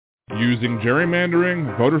Using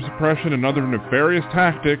gerrymandering, voter suppression, and other nefarious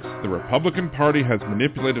tactics, the Republican Party has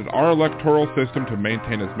manipulated our electoral system to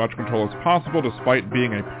maintain as much control as possible despite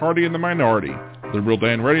being a party in the minority. Liberal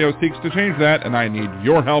Dan Radio seeks to change that, and I need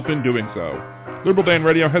your help in doing so. Liberal Dan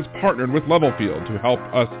Radio has partnered with Levelfield to help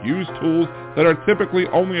us use tools that are typically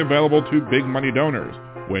only available to big money donors.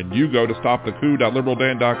 When you go to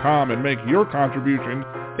stopthecoup.liberaldan.com and make your contribution,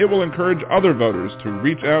 it will encourage other voters to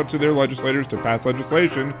reach out to their legislators to pass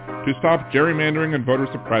legislation to stop gerrymandering and voter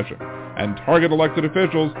suppression, and target elected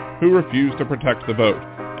officials who refuse to protect the vote.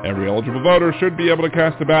 Every eligible voter should be able to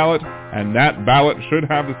cast a ballot, and that ballot should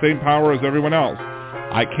have the same power as everyone else.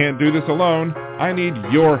 I can't do this alone. I need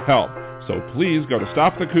your help. So please go to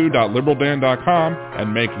stopthecoup.liberaldan.com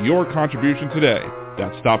and make your contribution today.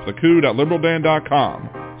 That's stopthecoup.liberaldan.com.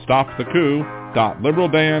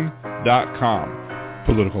 stopthecoup.liberaldan.com.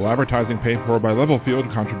 Political advertising paid for by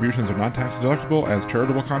Levelfield. Contributions are not tax deductible as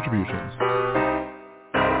charitable contributions.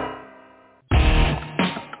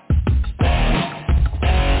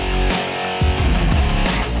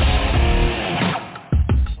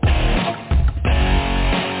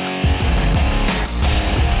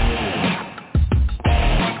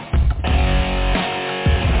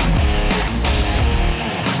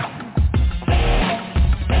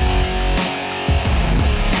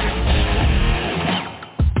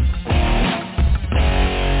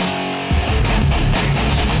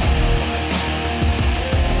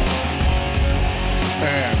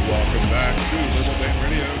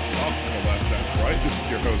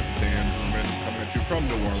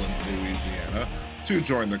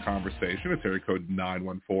 Join the conversation. It's area code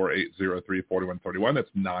 914-803-4131. That's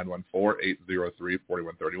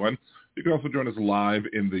 914-803-4131. You can also join us live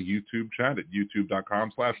in the YouTube chat at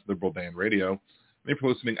youtube.com/liberaldanradio. And if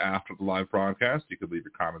you're listening after the live broadcast, you can leave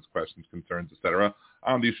your comments, questions, concerns, etc.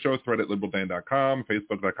 on the show thread at liberaldan.com,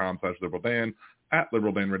 facebook.com/liberaldan, at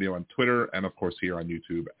liberaldanradio on Twitter, and of course here on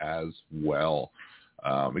YouTube as well.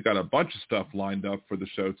 We got a bunch of stuff lined up for the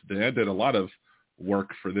show today. I did a lot of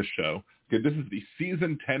work for this show. This is the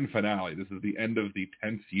season 10 finale. This is the end of the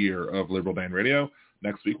 10th year of Liberal Dan Radio.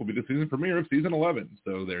 Next week will be the season premiere of season 11.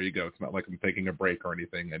 So there you go. It's not like I'm taking a break or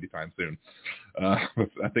anything anytime soon.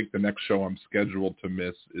 I think the next show I'm scheduled to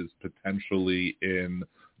miss is potentially in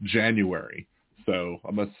January. So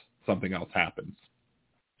unless something else happens.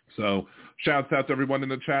 So shouts out to everyone in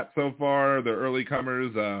the chat so far. The early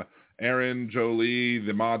comers, Aaron, Jolie,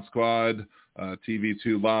 the Mod Squad,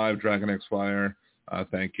 TV2 Live, Dragon X Flyer.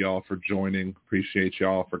 Thank y'all for joining. Appreciate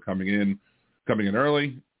y'all for coming in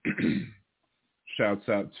early. Shouts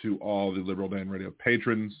out to all the Liberal Dan Radio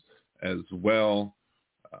patrons as well.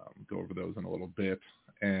 Go over those in a little bit.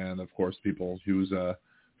 And, of course, people who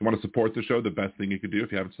want to support the show, the best thing you can do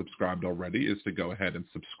if you haven't subscribed already is to go ahead and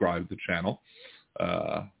subscribe to the channel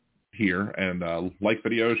here and like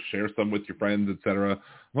videos, share some with your friends, etc. I'm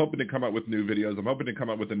hoping to come out with new videos. I'm hoping to come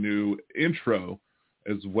out with a new intro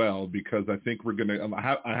as well, because I think we're going to,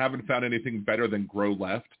 I haven't found anything better than Grow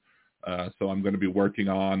Left. So I'm going to be working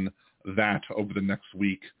on that over the next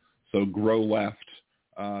week. So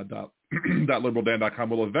growleft.liberaldan.com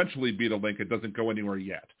will eventually be the link. It doesn't go anywhere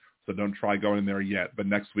yet. So don't try going there yet. But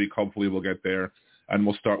next week, hopefully we'll get there and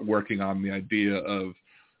we'll start working on the idea of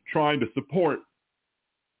trying to support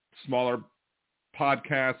smaller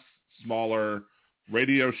podcasts, smaller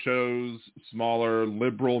radio shows, smaller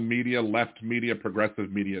liberal media, left media,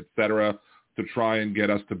 progressive media, etc., to try and get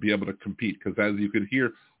us to be able to compete. Because as you can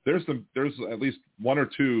hear, there's at least one or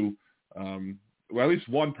two, at least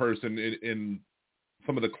one person in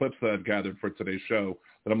some of the clips that I've gathered for today's show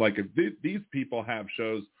that I'm like, if these people have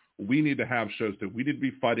shows, we need to have shows too. We need to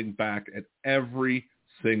be fighting back at every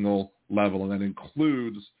single level, and that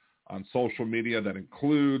includes on social media, that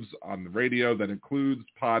includes on the radio, that includes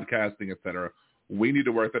podcasting, etc. We need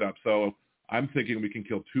to work that up. So I'm thinking we can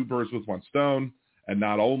kill two birds with one stone and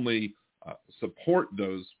not only support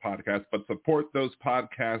those podcasts, but support those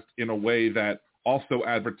podcasts in a way that also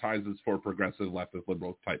advertises for progressive, leftist,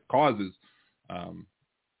 liberal type causes.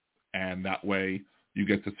 And that way you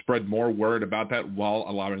get to spread more word about that while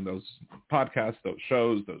allowing those podcasts, those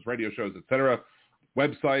shows, those radio shows, etc.,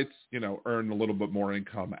 websites, earn a little bit more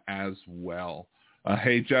income as well.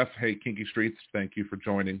 Hey, Jeff. Hey, Kinky Streets. Thank you for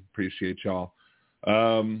joining. Appreciate y'all.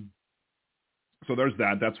 So there's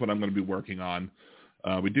that. That's what I'm going to be working on.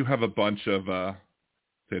 We do have a bunch of, I'm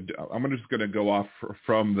just going to go off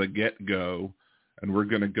from the get-go, and we're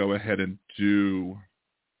going to go ahead and do,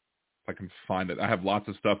 if I can find it. I have lots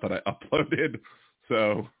of stuff that I uploaded,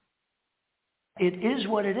 so. It is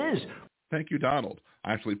what it is. Thank you, Donald.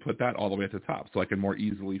 I actually put that all the way at the top so I can more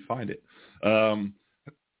easily find it.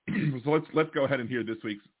 So let's go ahead and hear this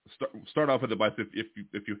week's start off with advice.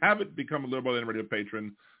 If you haven't become a Liberal Dan Radio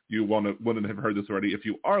patron, you wouldn't have heard this already. If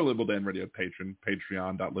you are a Liberal Dan Radio patron,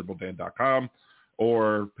 patreon.liberaldan.com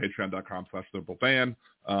or patreon.com/liberaldan,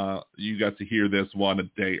 you got to hear this one a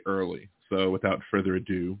day early. So without further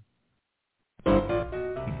ado,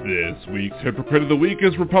 this week's Hypocrite of the Week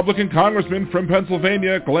is Republican Congressman from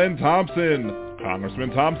Pennsylvania, Glenn Thompson. Congressman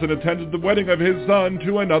Thompson attended the wedding of his son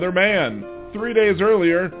to another man. 3 days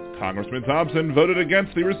earlier, Congressman Thompson voted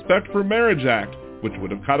against the Respect for Marriage Act, which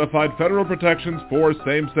would have codified federal protections for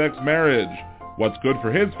same-sex marriage. What's good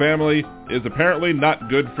for his family is apparently not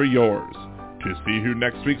good for yours. To see who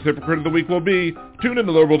next week's Hypocrite of the Week will be, tune in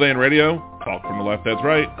to Liberal Dan Radio, talk from the left, that's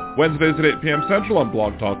right, Wednesdays at 8 p.m. Central on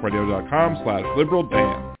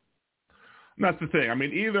blogtalkradio.com/liberaldan. And that's the thing. I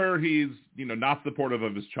mean, either he's, not supportive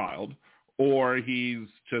of his child, or he's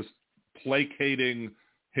just placating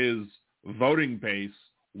his voting base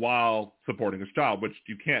while supporting his child, which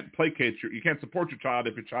you can't support your child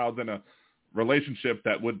if your child's in a relationship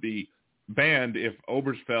that would be banned if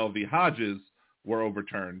Obergefell v. Hodges were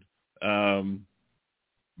overturned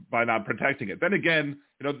by not protecting it. Then again,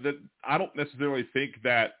 I don't necessarily think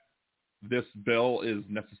that this bill is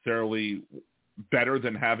necessarily better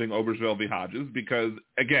than having Obergefell v. Hodges because,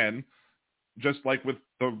 again, just like with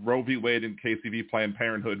the Roe v. Wade and Casey v. Planned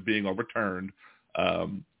Parenthood being overturned,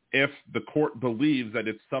 if the court believes that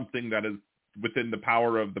it's something that is within the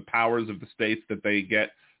powers of the states that they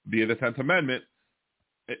get via the 10th Amendment,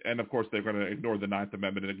 and of course they're going to ignore the 9th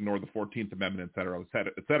Amendment and ignore the 14th Amendment, et cetera, et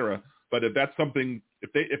cetera. But if that's something,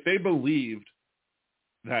 if they believed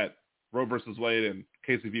that Roe versus Wade and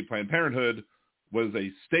Casey v. Planned Parenthood was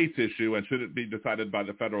a state's issue and shouldn't be decided by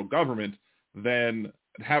the federal government, then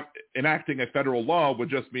enacting a federal law would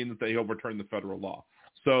just mean that they overturn the federal law.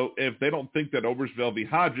 So if they don't think that Obergefell v.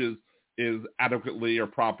 Hodges is adequately or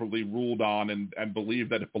properly ruled on and believe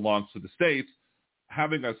that it belongs to the states,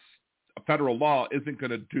 having a federal law isn't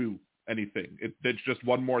going to do anything. It's just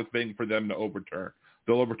one more thing for them to overturn.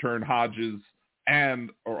 They'll overturn Hodges or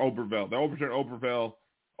Obergefell. They'll overturn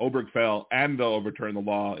Obergefell, and they'll overturn the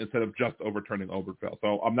law instead of just overturning Obergefell.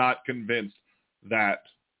 So I'm not convinced that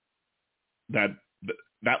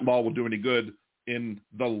law will do any good in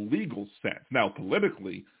the legal sense. Now,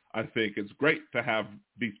 politically, I think it's great to have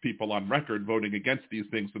these people on record voting against these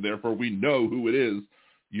things, so therefore we know who it is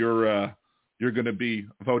you're going to be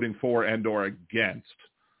voting for and or against.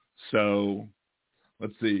 So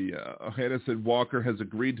let's see. Hannah said Walker has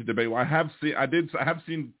agreed to debate. Well, I have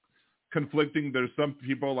seen conflicting. There's some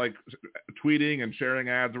people like tweeting and sharing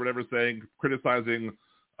ads or whatever criticizing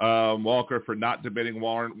Walker for not debating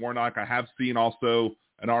Warnock. I have seen also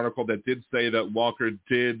an article that did say that Walker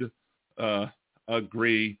did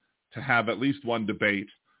agree to have at least one debate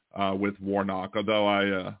with Warnock, although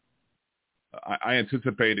I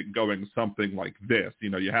anticipate it going something like this.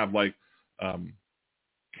 You have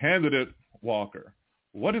candidate Walker,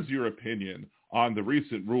 what is your opinion on the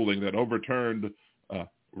recent ruling that overturned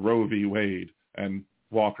Roe v. Wade? And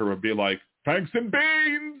Walker would be like, thanks and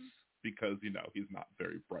beans, because, he's not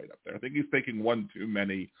very bright up there. I think he's taking one too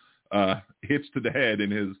many hits to the head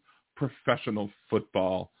in his professional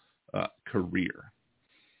football career.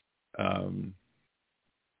 So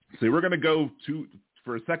we're going to go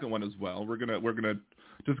for a second one as well. We're gonna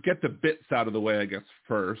just get the bits out of the way, I guess,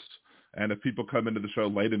 first. And if people come into the show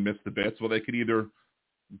late and miss the bits, well, they could either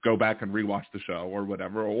go back and rewatch the show or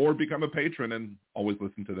whatever, or become a patron and always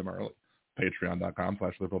listen to them early.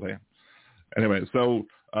 Patreon.com/liberaldan. Anyway, so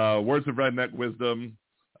words of redneck wisdom.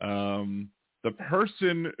 The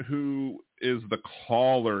person who is the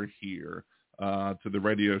caller here to the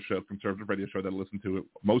radio show, conservative radio show that I listen to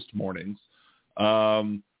most mornings,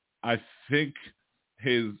 I think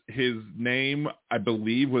his name, I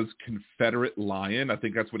believe, was Confederate Lion. I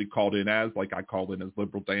think that's what he called in as. Like I called in as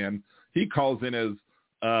Liberal Dan. He calls in as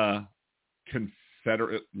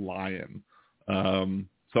Confederate Lion.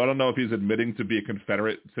 So I don't know if he's admitting to be a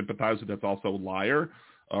Confederate sympathizer that's also a liar,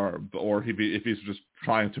 or if he's just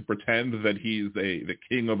trying to pretend that he's the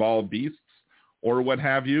king of all beasts or what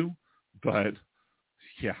have you. But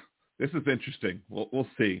yeah, this is interesting. We'll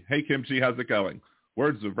see. Hey, Kimchi, how's it going?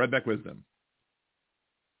 Words of redneck wisdom.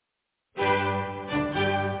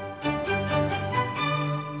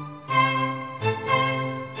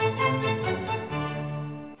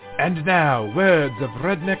 And now, words of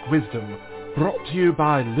redneck wisdom, brought to you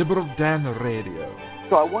by Liberal Dan Radio.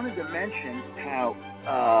 So I wanted to mention how,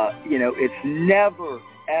 it's never,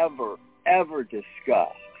 ever, ever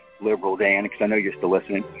discussed, Liberal Dan, because I know you're still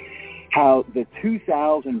listening, how the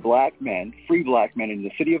 2,000 free black men in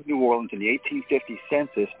the city of New Orleans in the 1850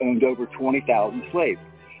 census owned over 20,000 slaves.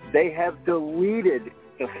 They have deleted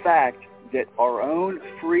the fact that our own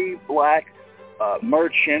free black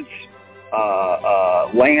merchants,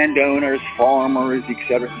 landowners, farmers,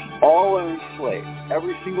 etc., all owned slaves.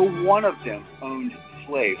 Every single one of them owned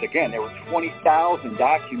slaves. Again, there were 20,000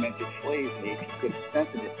 documented slaves in the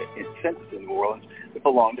 1850 census in New Orleans that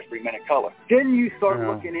belonged to free men of color. Then you start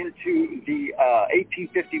looking into the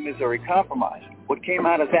 1850 Missouri Compromise. What came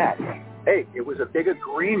out of that? Hey, it was a big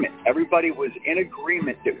agreement. Everybody was in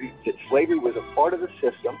agreement that slavery was a part of the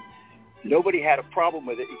system. Nobody had a problem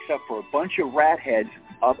with it except for a bunch of rat heads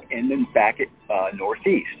up and then back at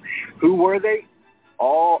Northeast. Who were they?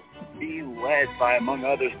 All being led by, among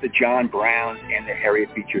others, the John Browns and the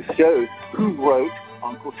Harriet Beecher Stowe's, who wrote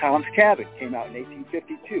Uncle Tom's Cabin, came out in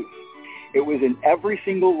 1852. It was in every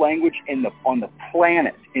single language on the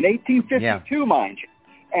planet. In 1852, mind you.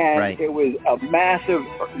 And it was a massive,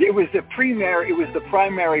 it was the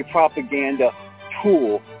primary propaganda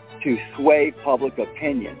tool to sway public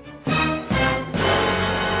opinion.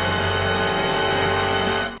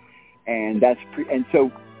 And so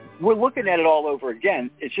we're looking at it all over again.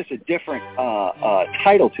 It's just a different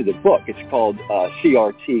title to the book. It's called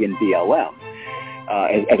CRT and BLM,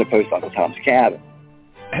 as opposed to Uncle Tom's Cabin.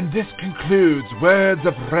 And this concludes Words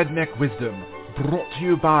of Redneck Wisdom, brought to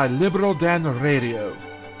you by Liberal Dan Radio.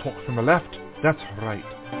 Talk from the left, that's right.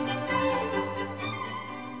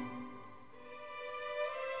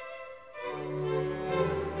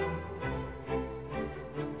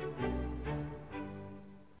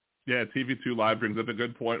 Yeah, TV2 Live brings up a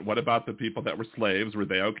good point. What about the people that were slaves? Were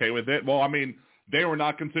they okay with it? Well, I mean, they were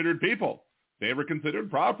not considered people. They were considered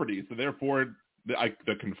property. So therefore,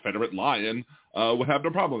 the Confederate Lion would have no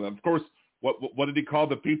problem with it. Of course, what did he call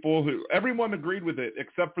the people who... Everyone agreed with it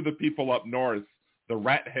except for the people up north, the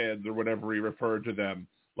rat heads or whatever he referred to them.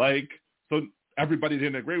 So everybody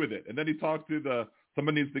didn't agree with it. And then he talked to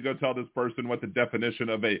someone needs to go tell this person what the definition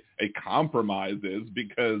of a compromise is,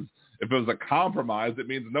 because if it was a compromise, it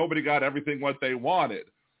means nobody got everything what they wanted.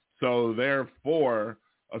 So therefore,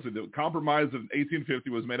 the compromise of 1850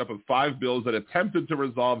 was made up of 5 bills that attempted to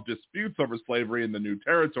resolve disputes over slavery in the new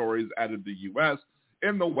territories added to the U.S.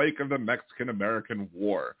 in the wake of the Mexican-American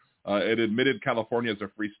War. It admitted California as a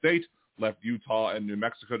free state, left Utah and New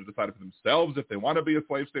Mexico to decide for themselves if they want to be a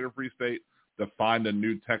slave state or free state, defined a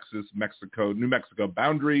new New Mexico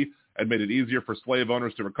boundary, and made it easier for slave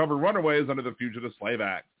owners to recover runaways under the Fugitive Slave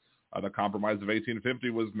Act. The Compromise of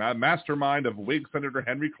 1850 was mastermind of Whig Senator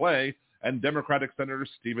Henry Clay and Democratic Senator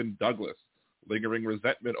Stephen Douglas. Lingering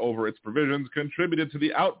resentment over its provisions contributed to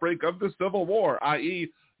the outbreak of the Civil War, i.e.,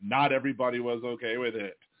 not everybody was okay with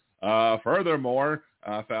it. Furthermore,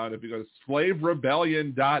 I found if you go to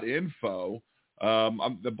slaverebellion.info,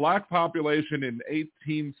 the black population in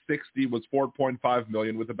 1860 was 4.5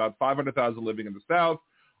 million, with about 500,000 living in the South.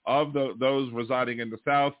 Of those residing in the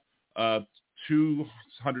South,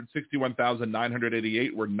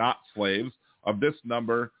 261,988 were not slaves. Of this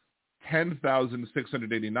number,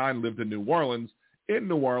 10,689 lived in New Orleans. In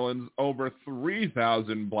New Orleans, over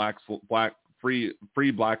 3,000 free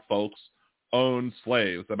black folks owned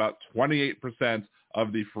slaves, about 28%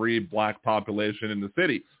 of the free black population in the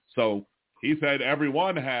city. So he said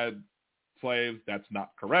everyone had slaves. That's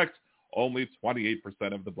not correct. Only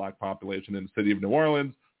 28% of the black population in the city of New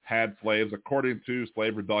Orleans had slaves, according to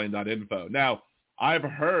slaverebellion.info. Now, I've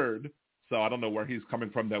heard, so I don't know where he's coming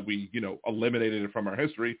from that we, eliminated it from our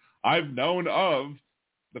history. I've known of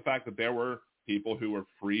the fact that there were people who were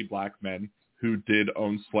free black men who did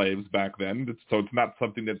own slaves back then. So it's not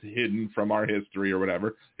something that's hidden from our history or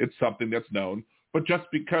whatever. It's something that's known. But just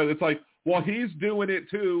because it's like, well, he's doing it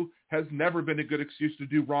too, has never been a good excuse to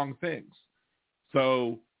do wrong things.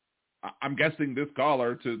 So I'm guessing this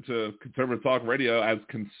caller to Conservative Talk Radio as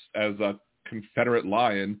a Confederate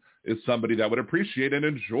Lion is somebody that would appreciate and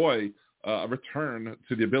enjoy a return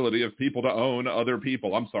to the ability of people to own other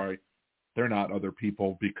people. I'm sorry, they're not other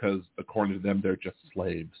people because according to them, they're just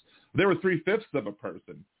slaves. They were 3/5 of a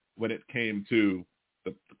person when it came to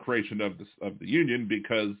the creation of the Union,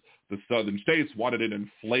 because the southern states wanted an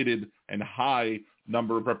inflated and high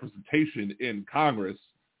number of representation in Congress,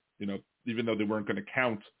 even though they weren't going to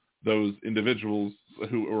count those individuals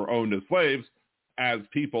who were owned as slaves as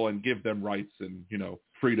people and give them rights and,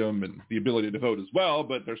 freedom and the ability to vote as well.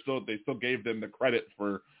 But they still gave them the credit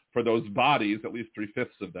for those bodies, at least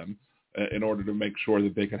 3/5 of them, in order to make sure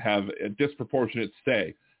that they could have a disproportionate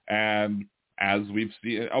say. And as we've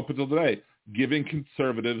seen up until today, giving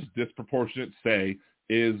conservatives disproportionate say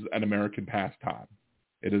is an American pastime.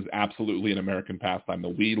 It is absolutely an American pastime that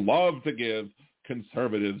we love to give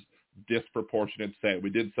conservatives disproportionate say. We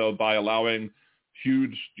did so by allowing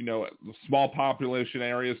huge, small population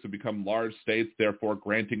areas to become large states, therefore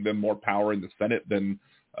granting them more power in the Senate than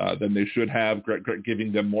they should have,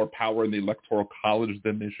 giving them more power in the Electoral College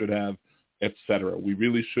than they should have, etc. We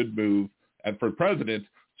really should move, and for president,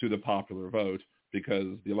 to the popular vote,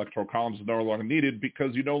 because the Electoral College is no longer needed,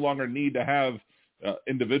 because you no longer need to have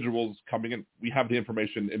individuals coming in. We have the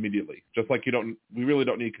information immediately, just like we really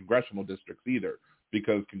don't need congressional districts either,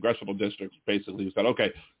 because congressional districts basically said,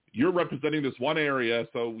 okay, you're representing this one area,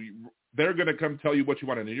 so they're going to come tell you what you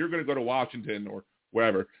want, and you're going to go to Washington or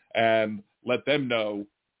wherever and let them know,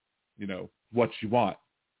 what you want.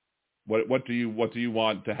 What do you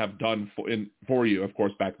want to have done for you? Of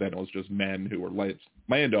course, back then it was just men who were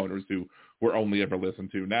landowners who were only ever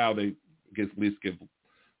listened to. Now they at least give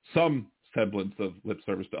some semblance of lip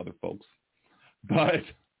service to other folks. But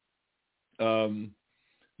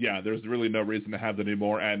there's really no reason to have that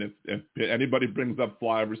anymore. And if anybody brings up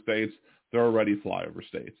flyover states, they're already flyover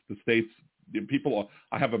states. The states, people,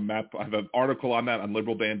 I have a map, I have an article on that on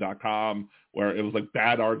liberaldan.com where it was like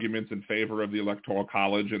bad arguments in favor of the Electoral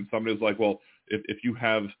College. And somebody's like, well, if you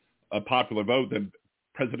have a popular vote, then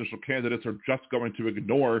presidential candidates are just going to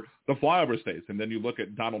ignore the flyover states. And then you look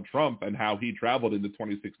at Donald Trump and how he traveled in the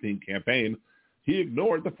 2016 campaign. He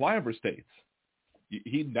ignored the flyover states.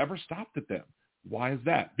 He never stopped at them. Why is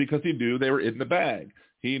that? Because he knew they were in the bag.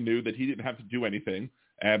 He knew that he didn't have to do anything,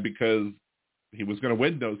 and because he was going to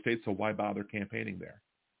win those states, so why bother campaigning there?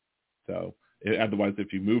 So otherwise,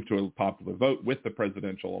 if you move to a popular vote with the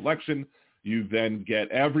presidential election, you then get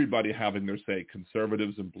everybody having their say.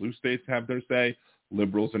 Conservatives in blue states have their say.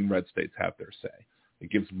 Liberals in red states have their say. It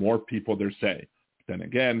gives more people their say. But then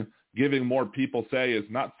again, giving more people say is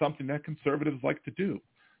not something that conservatives like to do.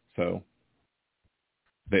 So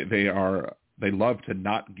they love to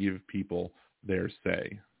not give people their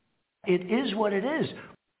say. It is what it is.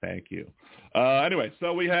 Thank you. Anyway,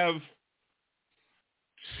 so we have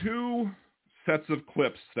two sets of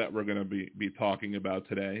clips that we're going to be talking about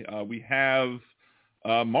today. We have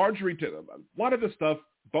Marjorie. A lot of the stuff,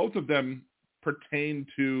 both of them pertain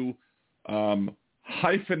to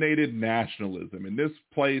hyphenated nationalism. In this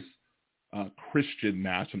place, Christian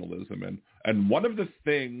nationalism. And one of the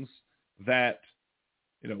things that,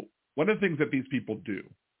 these people do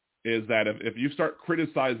is that if you start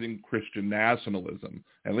criticizing Christian nationalism,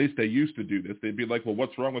 at least they used to do this, they'd be like, well,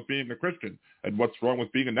 what's wrong with being a Christian? And what's wrong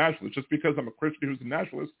with being a nationalist? Just because I'm a Christian who's a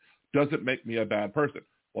nationalist doesn't make me a bad person.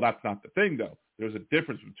 Well, that's not the thing, though. There's a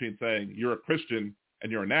difference between saying you're a Christian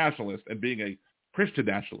and you're a nationalist and being a Christian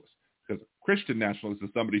nationalist. Because a Christian nationalist is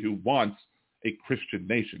somebody who wants a Christian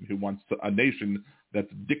nation, who wants a nation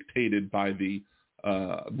that's dictated by the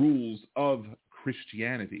rules of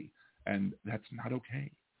Christianity. And that's not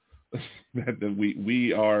okay. There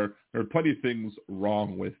are plenty of things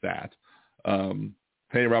wrong with that.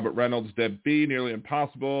 Hey, Robert Reynolds, Deb B, Nearly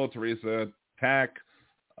Impossible, Teresa Tack,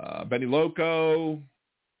 Benny Loco. I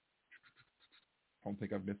don't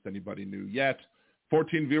think I've missed anybody new yet.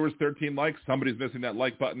 14 viewers, 13 likes. Somebody's missing that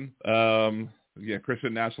like button.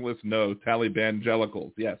 Christian nationalists, no.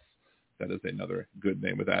 Talibangelicals, yes. That is another good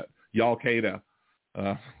name with that. Y'all-Qaeda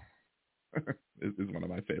is one of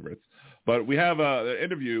my favorites. But we have an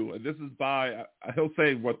interview. This is by, he'll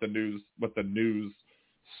say what the news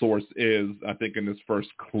source is, I think, in this first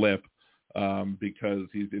clip, because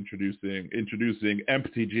he's introducing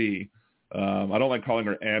MTG. I don't like calling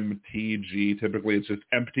her MTG. Typically, it's just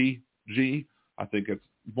Empty G. I think it's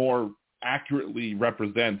more accurately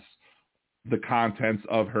represents the contents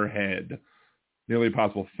of her head. Nearly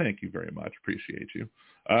Impossible. Thank you very much. Appreciate you.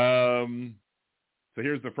 So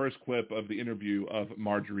here's the first clip of the interview of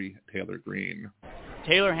Marjorie Taylor Greene.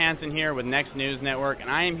 Taylor Hanson here with Next News Network, and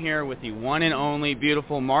I am here with the one and only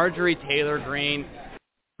beautiful Marjorie Taylor Greene.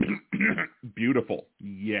 Beautiful,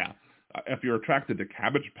 yeah. If you're attracted to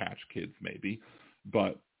Cabbage Patch Kids, maybe.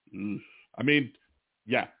 But, I mean,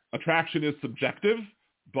 yeah, attraction is subjective,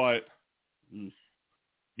 but,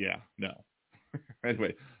 yeah, no.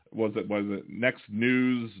 Anyway, was it Next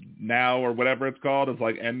News Now or whatever it's called? It's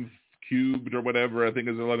like N Cubed or whatever, I think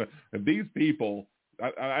is 11. And these people,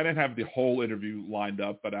 I didn't have the whole interview lined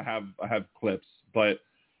up, but I have clips. But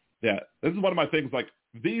yeah, this is one of my things. Like,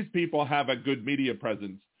 these people have a good media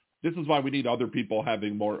presence. This is why we need other people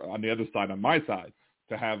having more on the other side, on my side,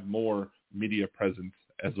 to have more media presence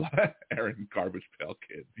as well. Aaron Garbage Pail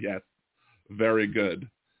Kids, yes, very good.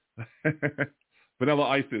 Vanilla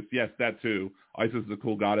Isis, yes, that too. Isis is a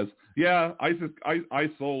cool goddess. Yeah,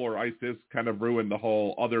 ISIL or ISIS kind of ruined the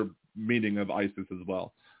whole other meaning of ISIS as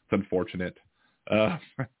well. It's unfortunate.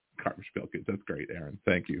 Garbage Pail Kids, that's great, Aaron.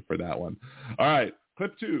 Thank you for that one. All right,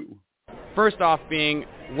 clip 2. First off being,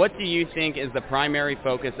 what do you think is the primary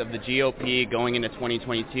focus of the GOP going into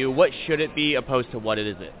 2022? What should it be opposed to what it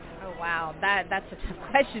is? Oh, wow. That's a tough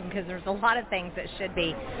question because there's a lot of things that should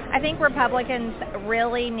be. I think Republicans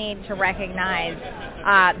really need to recognize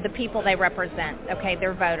the people they represent, okay,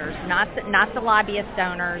 their voters, not the lobbyist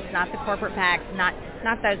donors, not the corporate PACs,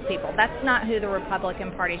 not those people. That's not who the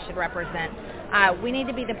Republican Party should represent. We need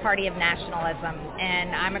to be the party of nationalism,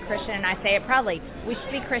 and I'm a Christian, and I say it proudly. We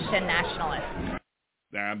should be Christian nationalists.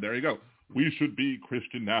 And there you go. We should be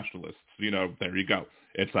Christian nationalists. There you go.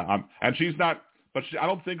 It's and she's not, but I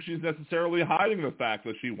don't think she's necessarily hiding the fact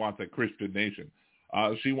that she wants a Christian nation.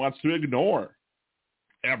 She wants to ignore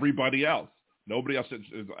everybody else. Nobody else.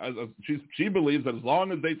 She believes that as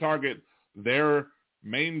long as they target their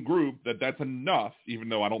main group, that's enough. Even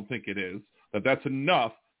though I don't think it is, that's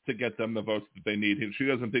enough to get them the votes that they need. She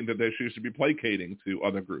doesn't think that she should be placating to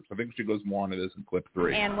other groups. I think she goes more on this in clip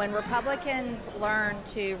 3. And when Republicans learn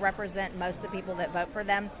to represent most of the people that vote for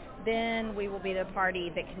them, then we will be the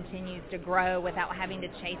party that continues to grow without having to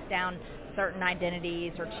chase down certain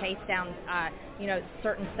identities or chase down,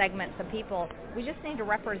 certain segments of people. We just need to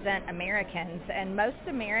represent Americans, and most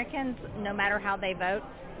Americans, no matter how they vote,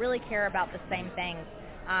 really care about the same things.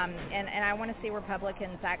 And I want to see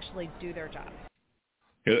Republicans actually do their job.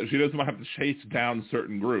 She doesn't have to chase down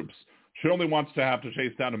certain groups. She only wants to have to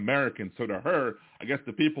chase down Americans. So to her, I guess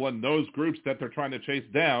the people in those groups that they're trying to chase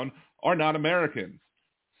down are not Americans.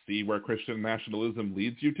 See where Christian nationalism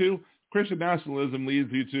leads you to? Christian nationalism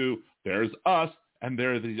leads you to there's us and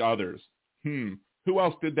there are the others. Who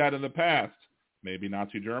else did that in the past? Maybe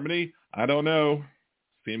Nazi Germany? I don't know.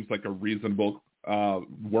 Seems like a reasonable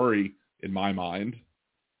worry in my mind.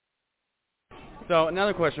 So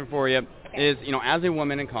another question for you is, as a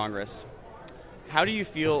woman in Congress, how do you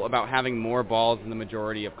feel about having more balls than the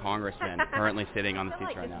majority of congressmen currently sitting on the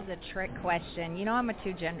seats right now? This is a trick question. I'm a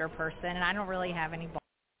two-gender person, and I don't really have any balls.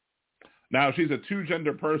 Now, she's a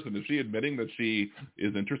two-gender person. Is she admitting that she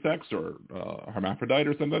is intersex or hermaphrodite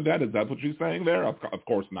or something like that? Is that what she's saying there? Of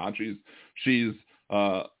course not. She's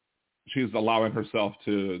allowing herself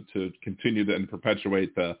to continue and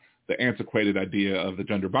perpetuate the antiquated idea of the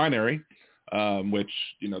gender binary. Which,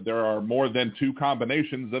 there are more than 2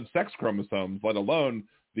 combinations of sex chromosomes, let alone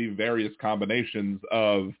the various combinations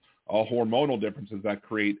of hormonal differences that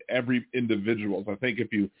create every individual. So I think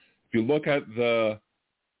if you look at the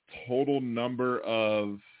total number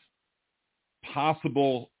of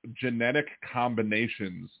possible genetic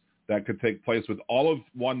combinations that could take place with all of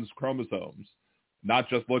one's chromosomes, not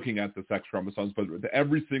just looking at the sex chromosomes, but with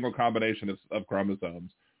every single combination of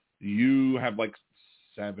chromosomes, you have like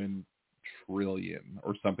 7 trillion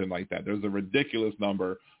or something like that. There's a ridiculous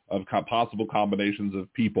number of possible combinations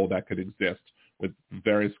of people that could exist with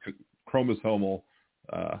various chromosomal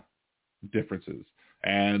differences.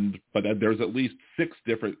 But there's at least 6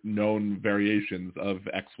 different known variations of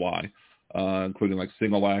XY, including like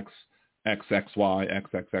single X, XXY,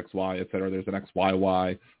 XXXY, etc. There's an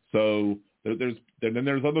XYY. So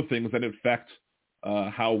there's other things that affect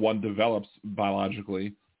how one develops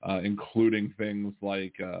biologically, including things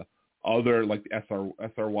like other like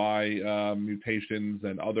SRY mutations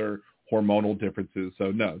and other hormonal differences. So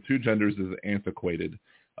no, 2 genders is antiquated.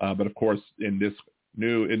 But of course, in this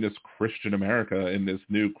Christian America, in this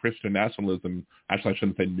new Christian nationalism, actually I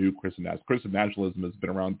shouldn't say new Christian nationalism. Christian nationalism has been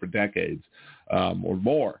around for decades or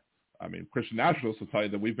more. I mean, Christian nationalists will tell you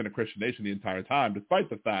that we've been a Christian nation the entire time, despite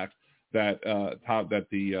the fact that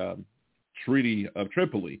the Treaty of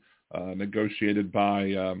Tripoli, negotiated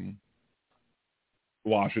by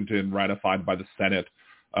Washington, ratified by the Senate,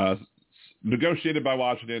 negotiated by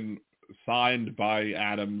Washington, signed by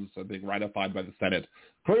Adams, I think ratified by the Senate,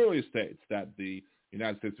 clearly states that the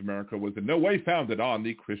United States of America was in no way founded on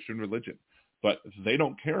the Christian religion. But they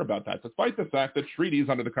don't care about that, despite the fact that treaties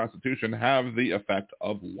under the Constitution have the effect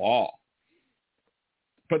of law.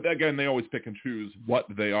 But again, they always pick and choose what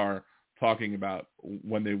they are talking about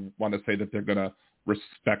when they want to say that they're going to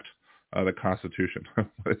respect the Constitution.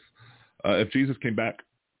 If Jesus came back,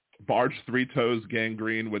 Barge 3 Toes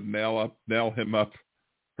Gangrene would nail him up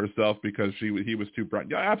herself because he was too bright.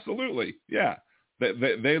 Yeah, absolutely. Yeah,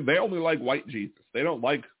 they only like white Jesus. They don't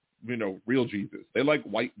like real Jesus. They like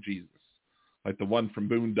white Jesus, like the one from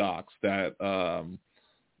Boondocks that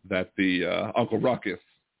the Uncle Ruckus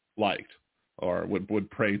liked or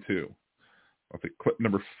would pray to. I think clip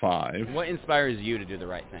number 5. What inspires you to do the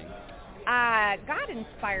right thing? God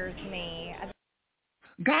inspires me.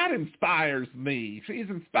 God inspires me. She's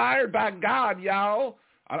inspired by God, y'all.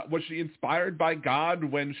 Was she inspired by God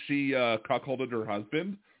when she cuckolded her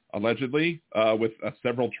husband, allegedly, with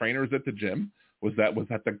several trainers at the gym? Was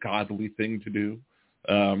that the godly thing to do?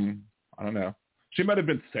 I don't know. She might have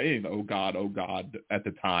been saying "Oh God" at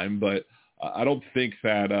the time, but I don't think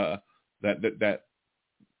that that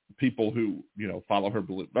people who follow her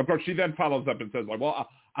belief. Of course, she then follows up and says, like, "Well,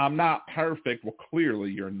 I'm not perfect." Well,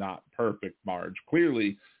 clearly you're not perfect, Marge.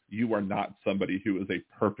 Clearly you are not somebody who is a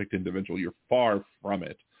perfect individual. You're far from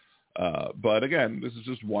it. But again, this is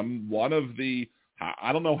just one of the.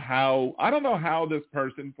 I don't know how this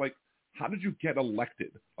person, like, how did you get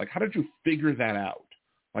elected? Like, how did you figure that out?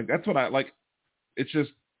 Like, that's what I like. It's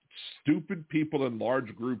just stupid people in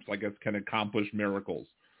large groups, I guess, can accomplish miracles.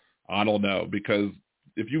 I don't know, because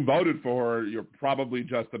if you voted for her, you're probably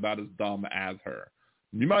just about as dumb as her.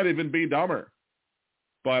 You might even be dumber.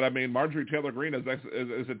 But I mean, Marjorie Taylor Greene is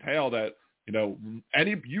a tale that,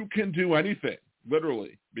 you can do anything,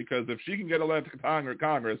 literally, because if she can get elected to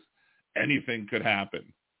Congress, anything could happen.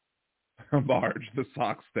 Marge, the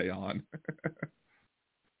socks stay on.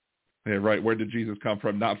 Yeah, right. Where did Jesus come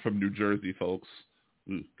from? Not from New Jersey, folks.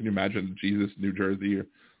 Can you imagine Jesus, New Jersey? Or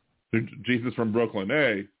Jesus from Brooklyn.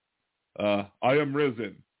 Hey, I am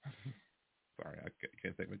risen. Sorry, I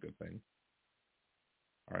can't think of a good thing.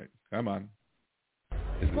 All right, come on.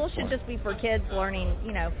 School should just be for kids learning,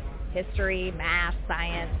 history, math,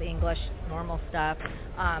 science, English, normal stuff.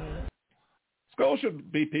 School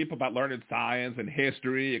should be people about learning science and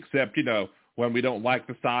history, except, when we don't like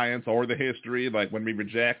the science or the history, like when we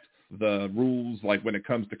reject the rules, like when it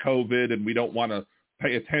comes to COVID, and we don't want to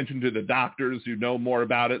pay attention to the doctors who know more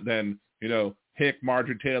about it than, Hick,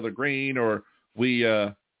 Marjorie Taylor Greene, or we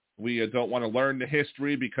don't want to learn the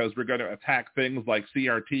history because we're going to attack things like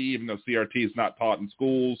CRT, even though CRT is not taught in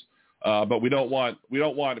schools. But we don't want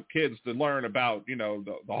kids to learn about,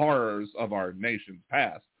 the horrors of our nation's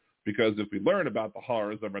past, because if we learn about the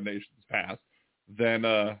horrors of our nation's past, then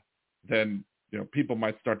people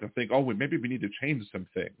might start to think, oh, maybe we need to change some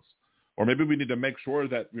things, or maybe we need to make sure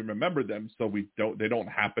that we remember them so they don't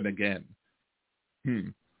happen again.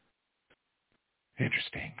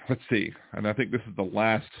 Interesting. Let's see. And I think this is the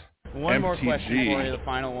last. One MTG. More question for you, the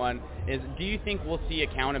final one, is do you think we'll see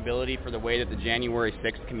accountability for the way that the January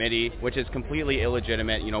 6th committee, which is completely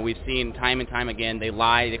illegitimate, we've seen time and time again, they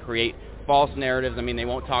lie, they create false narratives. I mean, they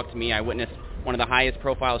won't talk to me. I witnessed one of the highest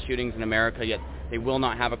profile shootings in America, yet they will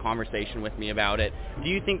not have a conversation with me about it. Do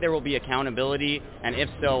you think there will be accountability? And if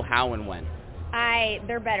so, how and when?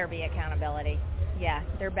 There better be accountability. Yeah,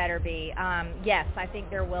 there better be. Yes, I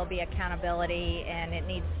think there will be accountability, and it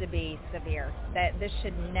needs to be severe. That this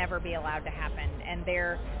should never be allowed to happen. And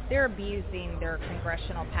they're abusing their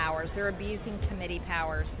congressional powers. They're abusing committee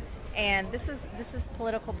powers, and this is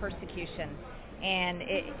political persecution. And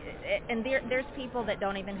there's people that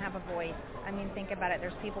don't even have a voice. I mean, think about it.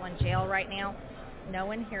 There's people in jail right now. No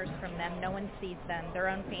one hears from them. No one sees them. Their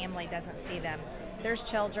own family doesn't see them. There's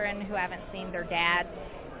children who haven't seen their dads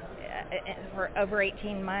for over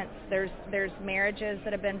 18 months. There's marriages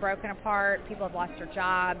that have been broken apart. People have lost their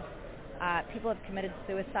jobs. People have committed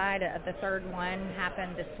suicide. The third one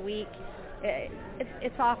happened this week.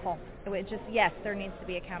 It's awful. Yes, there needs to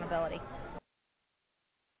be accountability.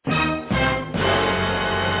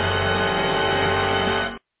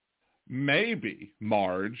 Maybe,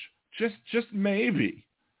 Marge, just maybe,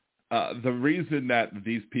 the reason that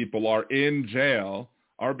these people are in jail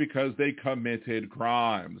are because they committed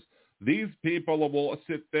crimes. These people will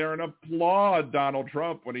sit there and applaud Donald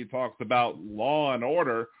Trump when he talks about law and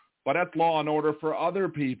order, but that's law and order for other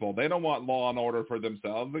people. They don't want law and order for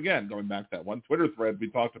themselves. Again, going back to that one Twitter thread we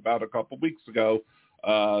talked about a couple weeks ago,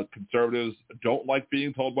 conservatives don't like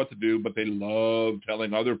being told what to do, but they love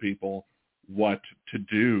telling other people what to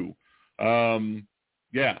do.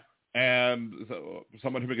 And so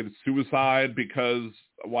someone who committed suicide because,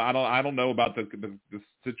 well, I don't know about the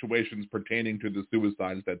situations pertaining to the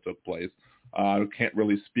suicides that took place. I can't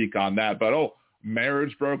really speak on that. But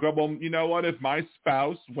marriage broke up. Well, you know what? If my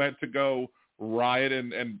spouse went to go riot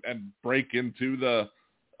and break into the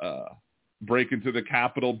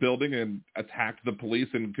Capitol building and attacked the police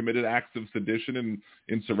and committed acts of sedition and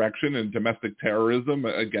insurrection and domestic terrorism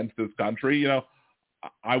against this country,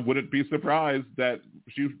 I wouldn't be surprised that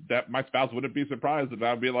my spouse wouldn't be surprised if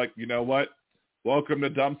I'd be like, you know what? Welcome to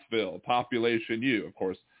Dumpsville, population you. Of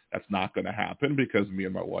course, that's not going to happen because me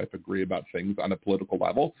and my wife agree about things on a political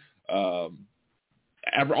level.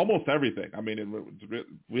 Almost everything. I mean,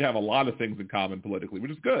 we have a lot of things in common politically, which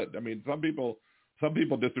is good. I mean, some people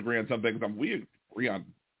disagree on some things. We agree on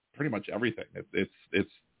pretty much everything.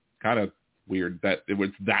 It's kind of weird that it was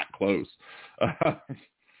that close.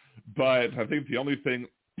 But I think the only thing,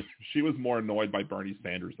 she was more annoyed by Bernie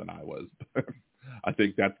Sanders than I was. I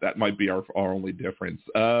think that might be our only difference.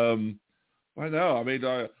 I know. I mean,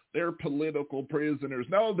 they're political prisoners.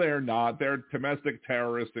 No, they're not. They're domestic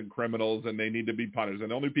terrorists and criminals, and they need to be punished.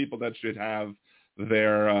 And the only people that should have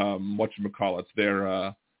their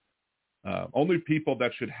their only people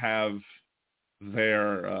that should have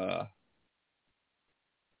their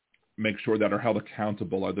make sure that are held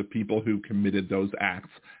accountable are the people who committed those acts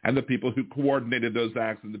and the people who coordinated those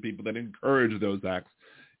acts and the people that encouraged those acts,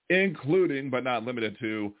 including but not limited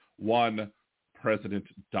to one President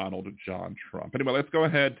Donald John Trump. Anyway, let's go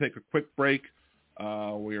ahead, take a quick break.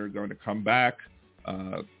 We are going to come back,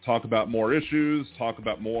 talk about more issues, talk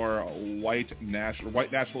about more white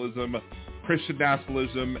nationalism, Christian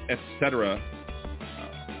nationalism, etc.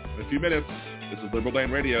 In a few minutes, this is Liberal Dan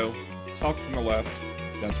Radio. Talk from the left.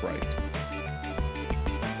 That's right.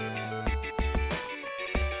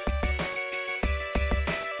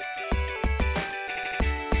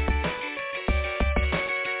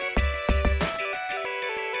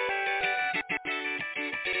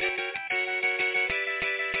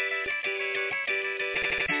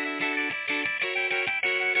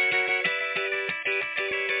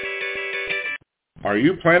 Are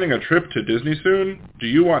you planning a trip to Disney soon? Do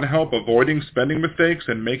you want help avoiding spending mistakes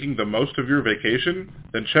and making the most of your vacation?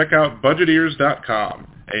 Then check out Budgeteers.com,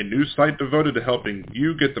 a new site devoted to helping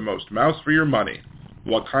you get the most mouse for your money.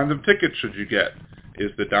 What kinds of tickets should you get?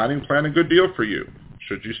 Is the dining plan a good deal for you?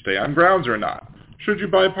 Should you stay on grounds or not? Should you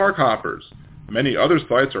buy park hoppers? Many other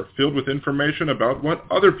sites are filled with information about what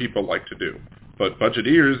other people like to do, but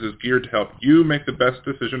Budgeteers is geared to help you make the best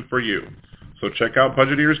decision for you. So check out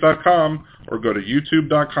Budgeteers.com or go to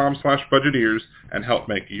YouTube.com/Budgeteers and help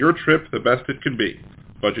make your trip the best it can be.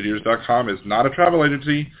 Budgeteers.com is not a travel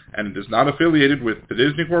agency and it is not affiliated with the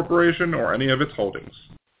Disney Corporation or any of its holdings.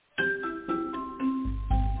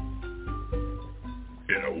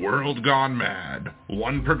 In a world gone mad,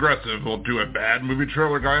 one progressive will do a bad movie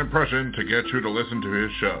trailer guy impression to get you to listen to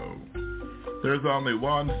his show. There's only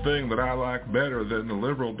one thing that I like better than the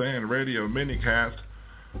Liberal Dan Radio minicast.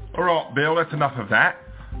 All right, Bill, that's enough of that.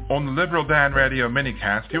 On the Liberal Dan Radio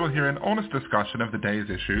minicast, you will hear an honest discussion of the day's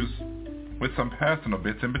issues, with some personal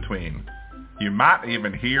bits in between. You might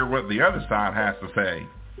even hear what the other side has to say,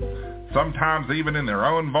 sometimes even in their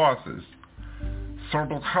own voices. So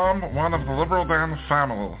become one of the Liberal Dan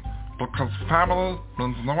family, because family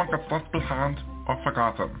means no one gets left behind or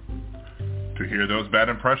forgotten. To hear those bad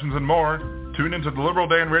impressions and more, tune into the Liberal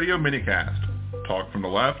Dan Radio minicast. Talk from the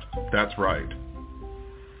left, that's right.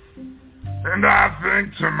 And I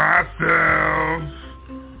think to myself,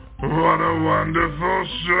 what a wonderful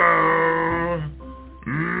show.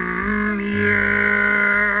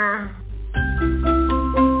 Yeah.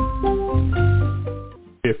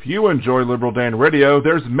 If you enjoy Liberal Dan Radio,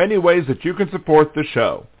 there's many ways that you can support the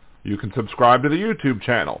show. You can subscribe to the YouTube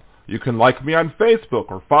channel. You can like me on Facebook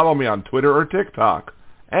or follow me on Twitter or TikTok.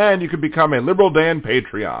 And you can become a Liberal Dan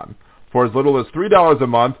Patreon. For as little as $3 a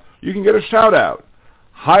month, you can get a shout-out.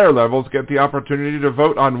 Higher levels get the opportunity to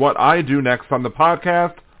vote on what I do next on the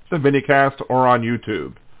podcast, the minicast, or on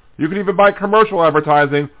YouTube. You can even buy commercial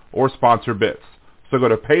advertising or sponsor bits. So go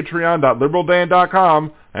to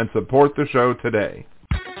patreon.liberaldan.com and support the show today.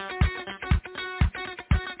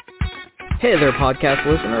 Hey there, podcast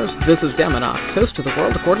listeners. This is Deminox, host of The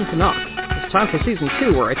World According to Knox. It's time for Season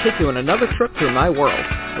 2, where I take you on another trip through my world.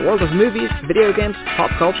 The world of movies, video games,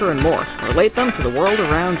 pop culture, and more. Relate them to the world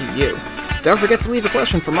around you. Don't forget to leave a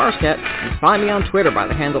question for Marscat, and find me on Twitter by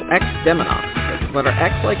the handle XDeminox. That's the letter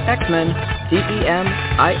X like X-Men,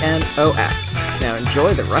 DEMINOX. Now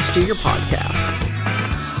enjoy the rest of your podcast.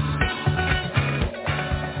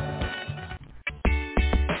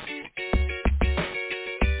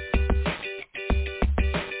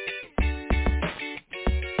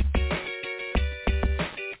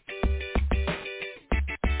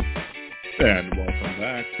 And welcome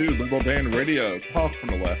back to Liberal Dan Radio, Talk from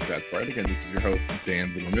the Left, that's right. Again, this is your host,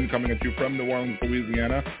 Dan Zimmerman, coming at you from New Orleans,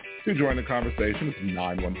 Louisiana. To join the conversation, it's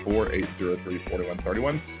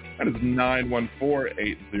 914-803-4131. That is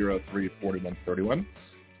 914-803-4131. Of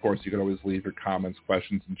course, you can always leave your comments,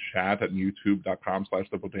 questions, and chat at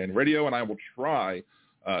youtube.com/LiberalDanRadio, and I will try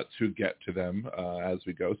to get to them as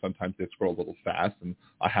we go. Sometimes they scroll a little fast, and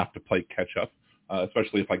I have to play catch-up.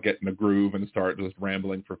 Especially if I get in a groove and start just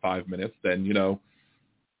rambling for 5 minutes, then,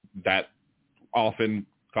 that often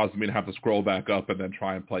causes me to have to scroll back up and then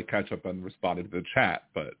try and play catch up and respond to the chat.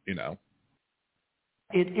 But, It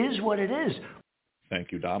is what it is.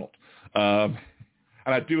 Thank you, Donald. And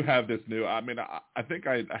I do have this new, I think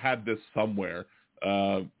I had this somewhere,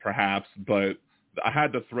 perhaps, but I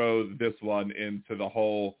had to throw this one into the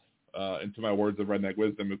whole, into my words of redneck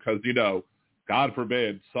wisdom because, God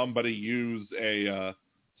forbid somebody use a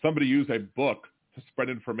somebody use a book to spread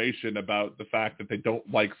information about the fact that they don't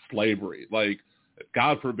like slavery. Like,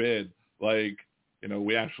 God forbid, like,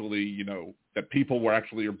 we actually, that people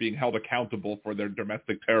are being held accountable for their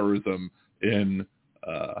domestic terrorism in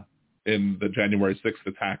the January 6th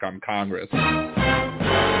attack on Congress.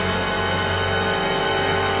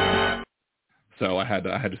 So I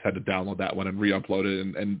just had to download that one and re-upload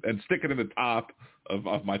it and stick it in the top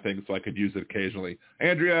of my thing so I could use it occasionally.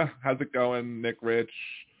 Andrea, how's it going? Nick Rich,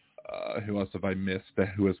 who else have I missed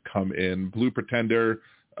who has come in? Blue Pretender,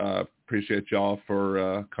 appreciate y'all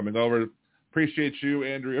for coming over. Appreciate you,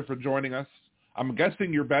 Andrea, for joining us. I'm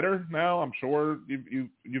guessing you're better now. I'm sure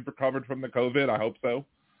you've recovered from the COVID. I hope so.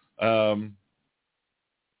 I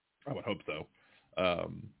would hope so.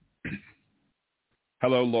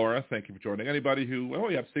 Hello, Laura. Thank you for joining. Anybody who,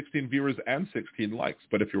 you have 16 viewers and 16 likes.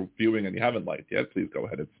 But if you're viewing and you haven't liked yet, please go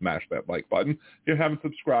ahead and smash that like button. If you haven't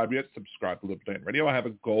subscribed yet, subscribe to Libertarian Radio. I have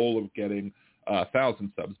a goal of getting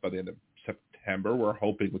 1,000 subs by the end of September. We're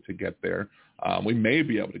hoping to get there. We may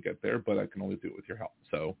be able to get there, but I can only do it with your help.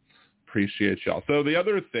 So appreciate y'all. So the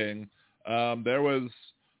other thing, there was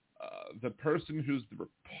the person who's the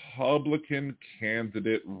Republican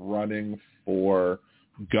candidate running for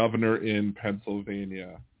governor in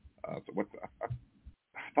Pennsylvania. I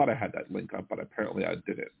thought I had that link up, but apparently I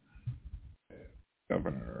didn't.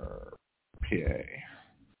 Governor PA.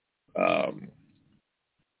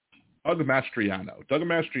 Doug Mastriano. Doug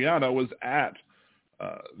Mastriano was at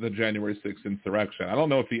the January 6th insurrection. I don't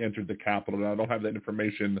know if he entered the Capitol. I don't have that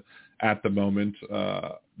information at the moment,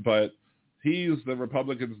 but he's the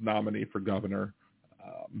Republicans' nominee for governor.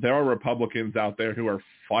 There are Republicans out there who are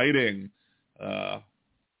fighting,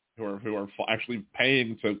 who are actually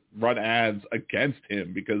paying to run ads against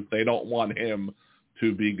him because they don't want him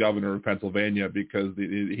to be governor of Pennsylvania because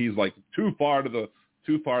he's like too far to the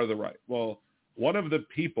right. Well, one of the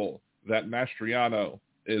people that Mastriano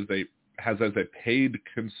has as a paid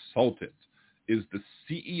consultant is the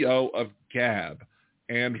CEO of Gab,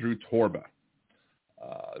 Andrew Torba.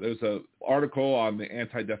 There's an article on the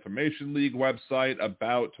Anti-Defamation League website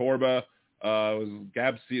about Torba.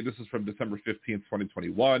 Gab CEO, this is from December 15th,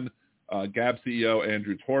 2021. Gab CEO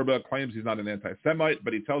Andrew Torba claims he's not an anti-Semite,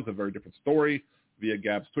 but he tells a very different story via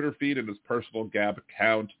Gab's Twitter feed and his personal Gab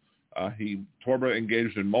account. Torba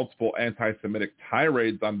engaged in multiple anti-Semitic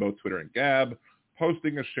tirades on both Twitter and Gab,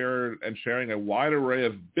 posting and sharing a wide array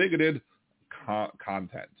of bigoted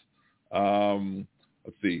content.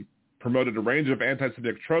 Let's see. Promoted a range of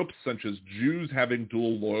anti-Semitic tropes, such as Jews having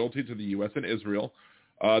dual loyalty to the U.S. and Israel,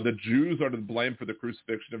 that Jews are to blame for the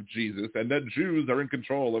crucifixion of Jesus, and that Jews are in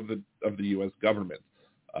control of the U.S. government.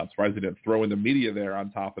 I'm surprised they didn't throw in the media there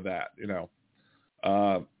on top of that.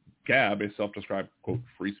 Gab, a self-described, quote,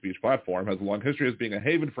 free speech platform, has a long history as being a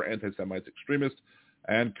haven for anti-Semites, extremists,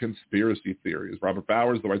 and conspiracy theories. Robert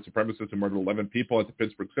Bowers, the white supremacist who murdered 11 people at the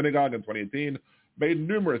Pittsburgh synagogue in 2018, made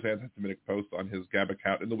numerous anti-Semitic posts on his Gab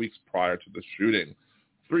account in the weeks prior to the shooting.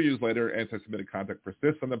 3 years later, anti-Semitic content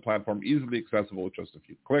persists on the platform, easily accessible with just a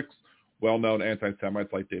few clicks. Well-known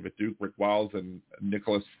anti-Semites like David Duke, Rick Wiles, and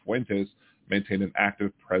Nicholas Fuentes maintain an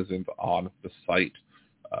active presence on the site.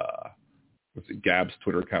 Gab's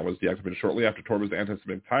Twitter account was deactivated shortly after Torba's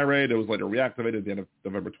anti-Semitic tirade. It was later reactivated at the end of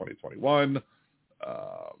November 2021.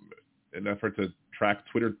 In an effort to track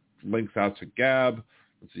Twitter links out to Gab,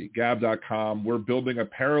 let's see, Gab.com. We're building a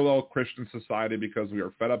parallel Christian society because we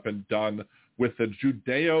are fed up and done with the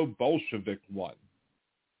Judeo-Bolshevik one.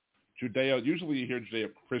 Usually you hear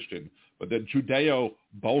Judeo-Christian, but the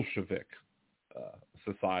Judeo-Bolshevik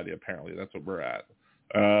society, apparently. That's what we're at.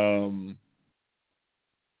 Let's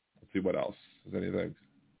see what else. Is anything?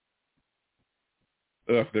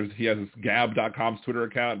 He has this Gab.com's Twitter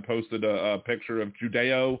account and posted a picture of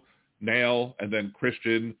Judeo, nail, and then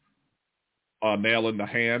Christian, nail in the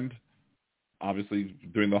hand. Obviously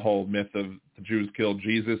doing the whole myth of the Jews killed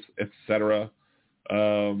Jesus, etc.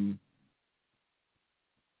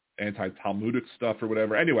 Anti-Talmudic stuff or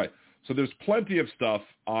whatever. Anyway, so there's plenty of stuff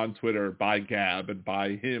on Twitter by Gab and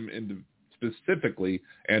by him, specifically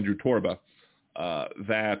Andrew Torba,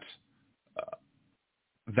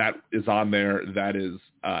 that is on there that is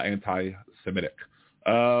anti-Semitic.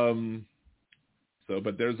 But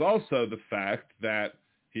there's also the fact that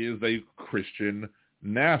he is a Christian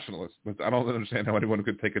nationalist. I don't understand how anyone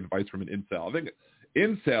could take advice from an incel. I think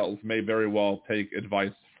incels may very well take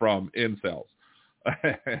advice from incels.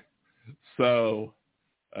 They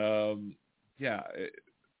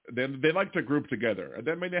like to group together. And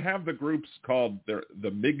then when they have the groups called the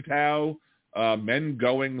MGTOW, men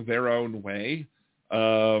going their own way.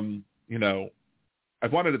 I've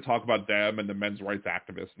wanted to talk about them and the men's rights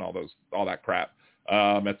activists and all that crap.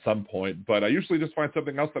 at some point, but I usually just find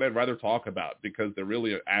something else that I'd rather talk about because they're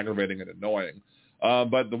really aggravating and annoying.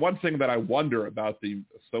 But the one thing that I wonder about the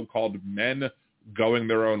so-called men going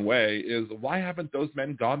their own way is, why haven't those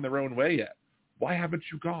men gone their own way yet? Why haven't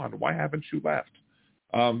you gone? Why haven't you left?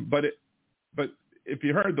 But if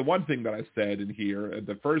you heard the one thing that I said in here,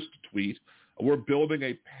 the first tweet, we're building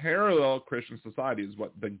a parallel Christian society is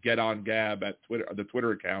what the Get on Gab at Twitter, the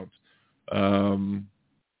Twitter account. The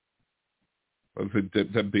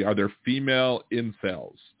other female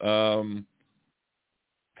incels.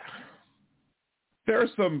 There are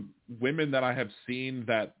some women that I have seen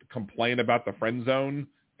that complain about the friend zone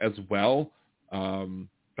as well.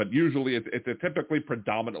 But usually it's a typically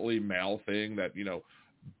predominantly male thing that,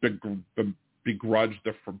 begrudge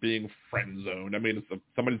for being friend zoned. I mean, if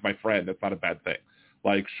somebody's my friend, that's not a bad thing.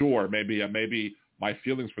 Like, sure, maybe my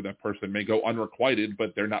feelings for that person may go unrequited,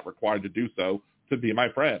 but they're not required to do so to be my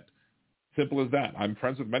friend. Simple as that. I'm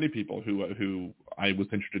friends with many people who I was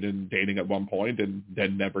interested in dating at one point and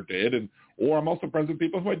then never did, or I'm also friends with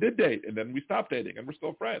people who I did date and then we stopped dating and we're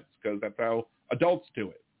still friends because that's how adults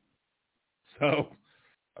do it. So,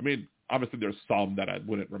 I mean, obviously there's some that I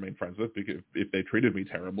wouldn't remain friends with because if they treated me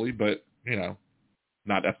terribly, but that's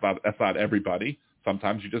not everybody.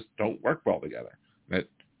 Sometimes you just don't work well together,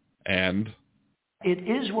 and it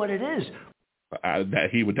is what it is.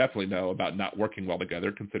 That he would definitely know about not working well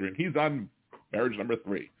together, considering he's on marriage number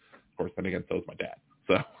 3. Of course, then again, so is my dad.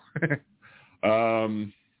 So,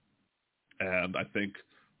 and I think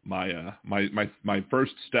my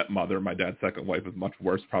first stepmother, my dad's second wife, is much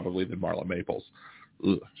worse probably than Marla Maples.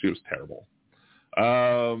 Ugh, she was terrible.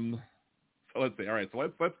 So let's see. All right, so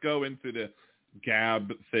let's go into the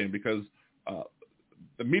Gab thing because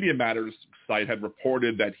the Media Matters site had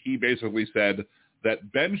reported that he basically said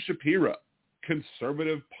that Ben Shapiro,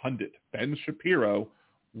 conservative pundit Ben Shapiro,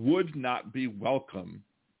 would not be welcome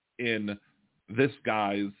in this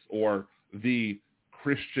guy's or the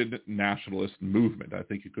Christian nationalist movement. I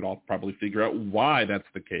think you could all probably figure out why that's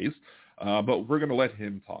the case, but we're going to let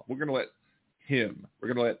him talk. We're going to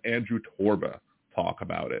let Andrew Torba talk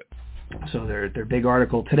about it. So their big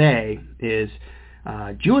article today is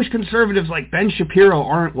Jewish conservatives like Ben Shapiro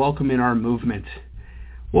aren't welcome in our movement.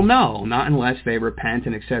 Well, no, not unless they repent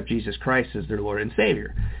and accept Jesus Christ as their Lord and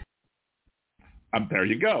Savior. There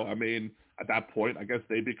you go. I mean, at that point, I guess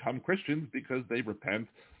they become Christians because they repent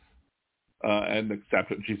and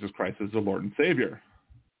accept Jesus Christ as their Lord and Savior.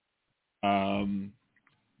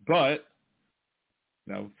 But,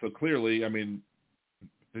 so clearly, I mean,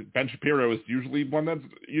 Ben Shapiro is usually one that's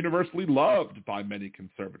universally loved by many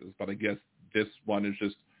conservatives, but I guess this one is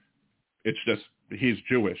he's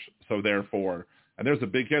Jewish, so therefore, and he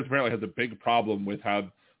apparently has a big problem with how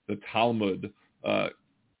the Talmud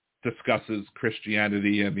discusses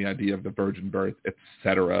Christianity and the idea of the virgin birth,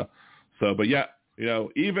 etc. So, but yeah,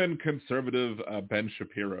 even conservative Ben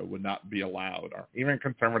Shapiro would not be allowed, or even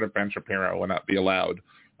conservative Ben Shapiro would not be allowed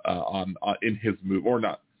in his move, or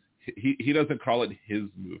not. He doesn't call it his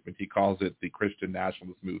movement. He calls it the Christian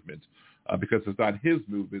nationalist movement because it's not his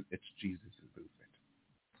movement, it's Jesus' movement.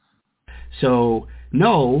 So,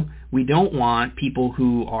 no, we don't want people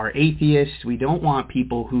who are atheists. We don't want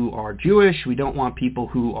people who are Jewish. We don't want people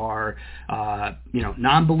who are,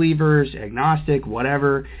 non-believers, agnostic,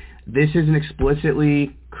 whatever. This is an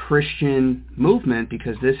explicitly Christian movement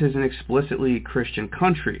because this is an explicitly Christian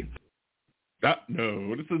country.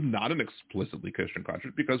 No, this is not an explicitly Christian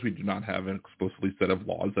country because we do not have an explicitly set of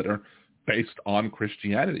laws that are based on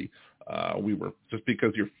Christianity. Just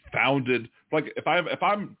because you're founded, like if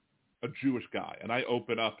I'm a Jewish guy and I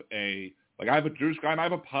open up I have a Jewish guy and I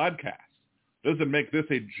have a podcast, doesn't make this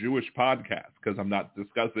a Jewish podcast because I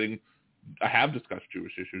have discussed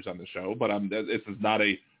Jewish issues on the show, but this is not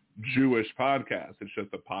a Jewish podcast. It's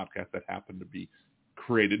just a podcast that happened to be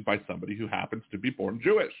created by somebody who happens to be born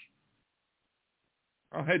Jewish.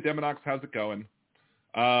 Oh, hey, Demonox, how's it going?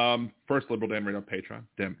 First Liberal Dan Radio Patreon,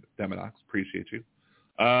 Demonox, appreciate you.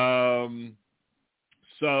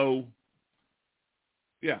 So,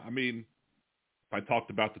 yeah, I mean, if I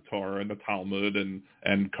talked about the Torah and the Talmud and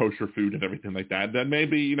kosher food and everything like that, then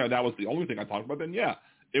maybe, that was the only thing I talked about, then yeah,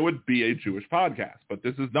 it would be a Jewish podcast. But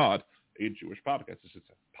this is not a Jewish podcast. It's just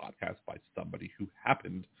a podcast by somebody who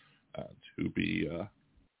happened to be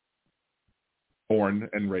born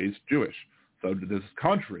and raised Jewish. So this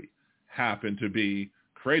country happened to be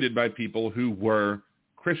created by people who were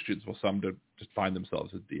Christians. Well, some to define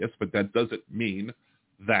themselves as deists, but that doesn't mean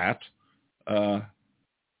that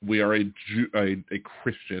we are a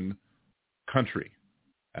Christian country.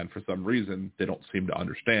 And for some reason, they don't seem to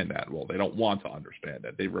understand that. Well, they don't want to understand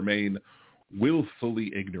that. They remain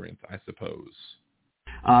willfully ignorant, I suppose.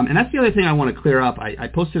 And that's the other thing I want to clear up. I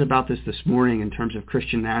posted about this morning in terms of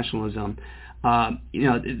Christian nationalism.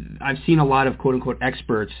 I've seen a lot of quote-unquote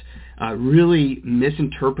experts really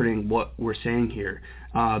misinterpreting what we're saying here.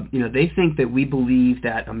 They think that we believe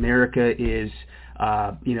that America is,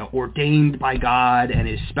 ordained by God and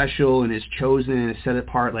is special and is chosen and is set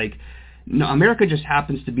apart. Like, no, America just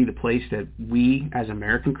happens to be the place that we as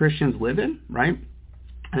American Christians live in, right?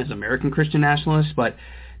 As American Christian nationalists, but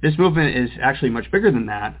this movement is actually much bigger than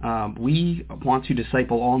that. We want to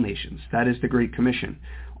disciple all nations. That is the Great Commission.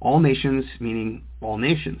 All nations, meaning all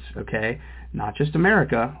nations, okay? Not just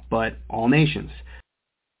America, but all nations.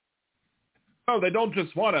 Oh, they don't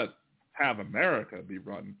just want to have America be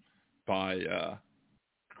run by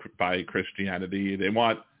Christianity. They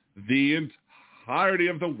want the entirety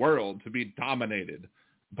of the world to be dominated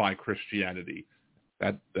by Christianity.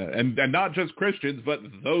 And not just Christians, but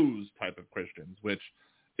those type of Christians, which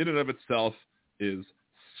in and of itself is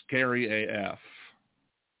scary AF.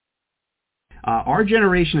 Our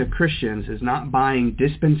generation of Christians is not buying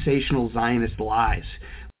dispensational Zionist lies.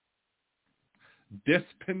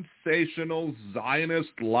 Dispensational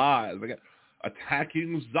Zionist lies. Again,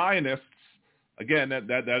 attacking Zionists. Again,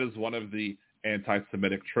 that is one of the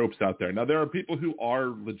anti-Semitic tropes out there. Now, there are people who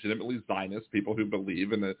are legitimately Zionists, people who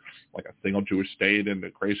believe in a single Jewish state and the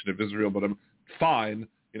creation of Israel, but I'm fine.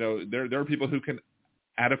 There are people who can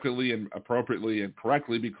adequately and appropriately and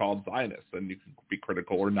correctly be called Zionists, and you can be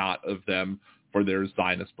critical or not of them for their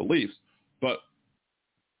Zionist beliefs. But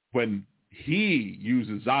when he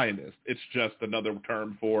uses Zionist, it's just another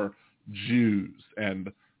term for Jews,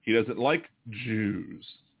 and he doesn't like Jews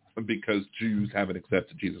because Jews haven't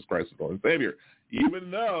accepted Jesus Christ as Lord and Savior.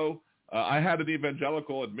 Even though I had an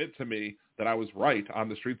evangelical admit to me that I was right on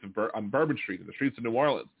the streets of on Bourbon Street, in the streets of New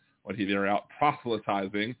Orleans, when they were out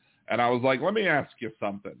proselytizing. And I was like, let me ask you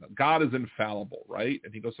something. God is infallible, right?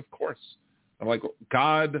 And he goes, of course. I'm like,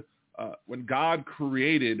 when God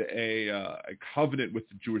created a covenant with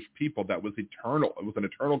the Jewish people that was eternal, it was an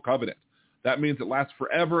eternal covenant. That means it lasts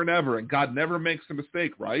forever and ever, and God never makes a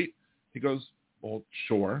mistake, right? He goes, well,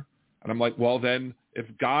 sure. And I'm like, well, then if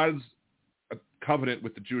God's covenant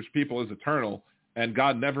with the Jewish people is eternal and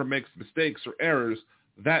God never makes mistakes or errors,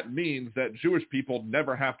 that means that Jewish people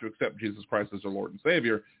never have to accept Jesus Christ as their Lord and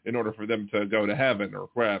Savior in order for them to go to heaven or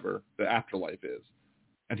wherever the afterlife is.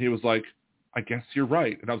 And he was like, I guess you're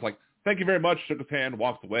right. And I was like, thank you very much, shook his hand,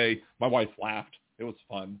 walked away. My wife laughed. It was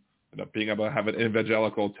fun. Being able to have an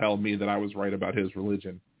evangelical tell me that I was right about his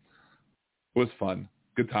religion. It was fun.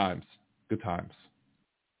 Good times. Good times.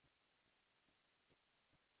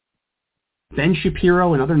 Ben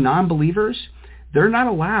Shapiro and other non-believers, they're not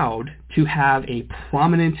allowed to have a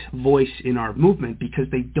prominent voice in our movement because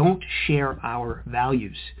they don't share our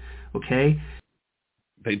values, okay?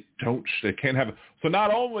 They can't have. So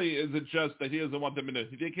not only is it just that he doesn't want them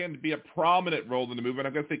they can't be a prominent role in the movement,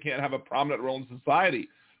 I guess they can't have a prominent role in society,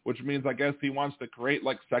 which means I guess he wants to create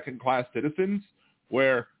like second-class citizens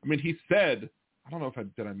where, he said, I don't know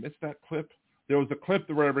did I miss that clip? There was a clip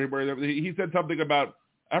where he said something about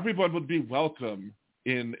everyone would be welcome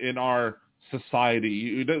in our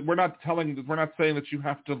society. We're not saying that you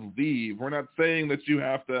have to leave. We're not saying that you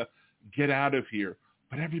have to get out of here.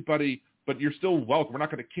 But you're still welcome. We're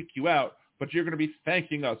not going to kick you out, but you're going to be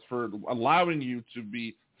thanking us for allowing you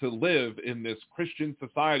to live in this Christian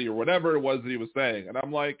society or whatever it was that he was saying. And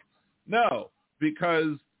I'm like, no,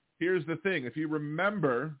 because here's the thing. If you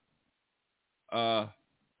remember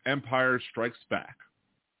Empire Strikes Back,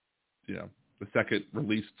 the second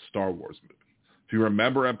released Star Wars movie. If you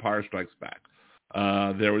remember Empire Strikes Back,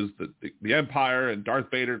 there was the Empire, and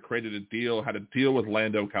Darth Vader had a deal with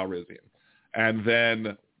Lando Calrissian. And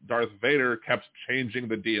then Darth Vader kept changing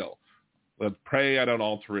the deal. Let's pray I don't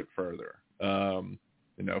alter it further.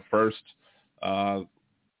 First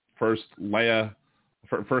Leia,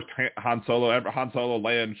 first Han Solo,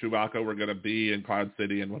 Leia, and Chewbacca were going to be in Cloud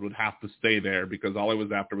City and would have to stay there because all he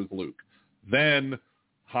was after was Luke. Then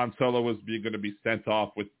Han Solo was going to be sent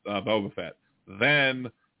off with Boba Fett. Then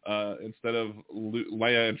instead of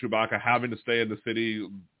Leia and Chewbacca having to stay in the city,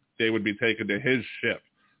 they would be taken to his ship.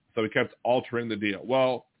 So he kept altering the deal.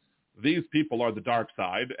 Well, these people are the dark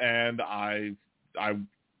side, and I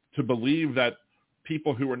to believe that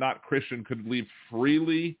people who are not Christian could live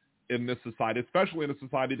freely in this society, especially in a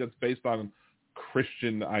society that's based on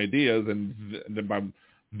Christian ideas and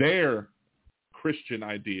their Christian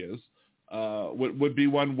ideas, would be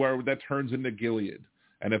one where that turns into Gilead.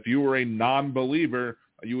 And if you were a non-believer,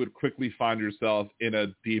 you would quickly find yourself in a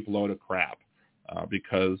deep load of crap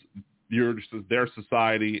because their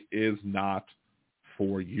society is not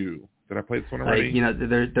for you. Did I play this one already?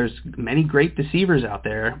 There's many great deceivers out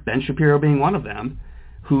there, Ben Shapiro being one of them,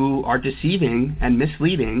 who are deceiving and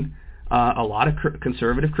misleading a lot of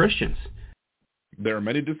conservative Christians. There are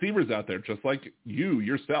many deceivers out there, just like you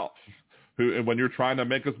yourself, who, when you're trying to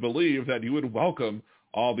make us believe that you would welcome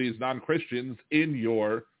all these non-Christians in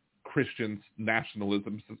your Christian nationalist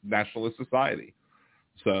society.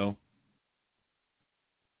 So,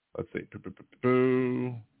 let's see.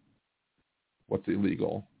 What's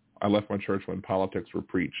illegal? I left my church when politics were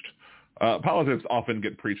preached. Politics often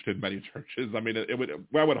get preached in many churches. I mean, I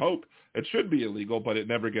would hope it should be illegal, but it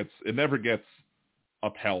never gets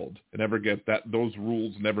upheld. Those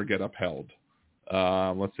rules never get upheld.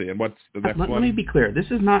 Let's see. And what's the next one? Let me be clear.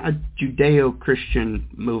 This is not a Judeo-Christian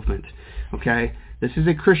movement, okay? This is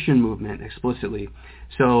a Christian movement explicitly.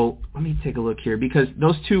 So let me take a look here, because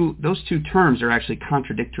those two terms are actually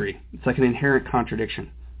contradictory. It's like an inherent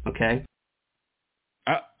contradiction, okay?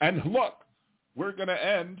 And look, we're going to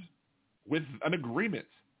end with an agreement.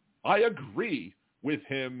 I agree with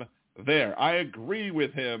him there. I agree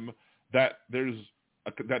with him that the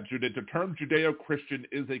term Judeo-Christian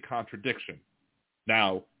is a contradiction.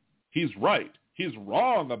 Now, he's right. He's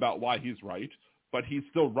wrong about why he's right, but he's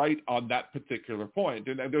still right on that particular point.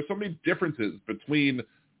 And there's so many differences between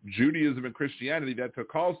Judaism and Christianity that to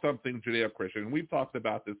call something Judeo-Christian, and we've talked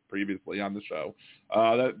about this previously on the show,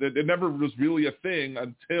 that it never was really a thing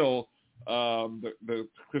until the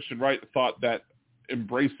Christian right thought that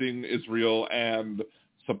embracing Israel and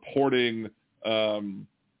supporting Jews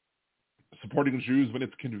when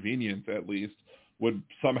it's convenient, at least, would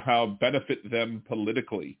somehow benefit them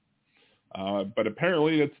politically. But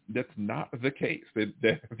apparently that's not the case. There's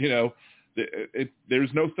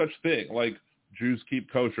no such thing. Like, Jews keep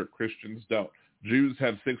kosher, Christians don't. Jews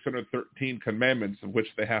have 613 commandments of which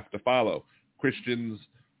they have to follow. Christians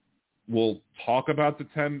will talk about the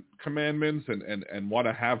 10 commandments and want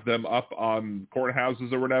to have them up on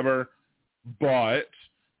courthouses or whatever, but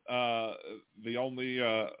the only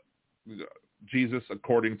Jesus,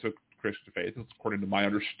 according to Christian faith, according to my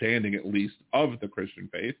understanding at least of the Christian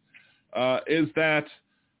faith, is that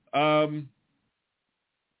that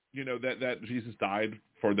Jesus died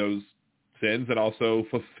for those sins and also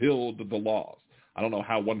fulfilled the laws. I don't know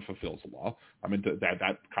how one fulfills a law. I mean,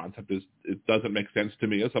 that concept it doesn't make sense to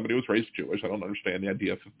me as somebody who was raised Jewish. I don't understand the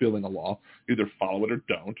idea of fulfilling a law. You either follow it or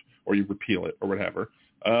don't, or you repeal it or whatever.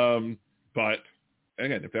 But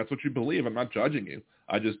again, if that's what you believe, I'm not judging you.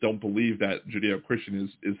 I just don't believe that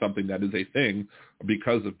Judeo-Christian is something that is a thing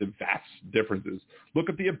because of the vast differences. Look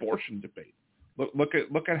at the abortion debate. Look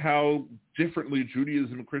at how differently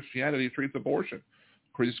Judaism and Christianity treats abortion.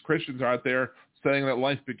 Christians are out there saying that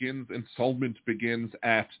life begins, ensoulment begins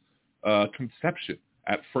at conception,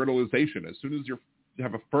 at fertilization. As soon as you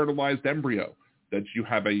have a fertilized embryo, that you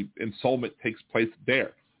have ensoulment takes place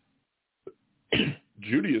there.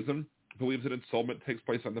 Judaism believes that ensoulment takes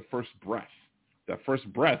place on the first breath. That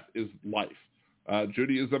first breath is life.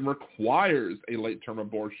 Judaism requires a late-term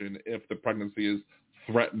abortion if the pregnancy is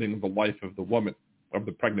threatening the life of the woman, of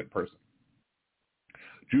the pregnant person.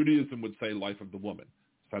 Judaism would say life of the woman.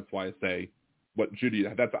 So that's why I say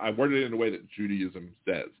I worded it in a way that Judaism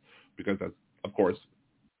says, because that's, of course,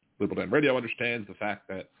 Liberal Dan Radio understands the fact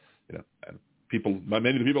that, and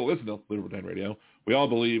many of the people that listen to Liberal Dan Radio, we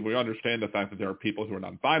understand the fact that there are people who are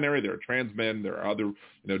non-binary, there are trans men, there are other,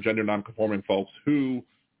 gender non-conforming folks who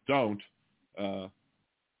don't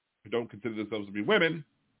consider themselves to be women,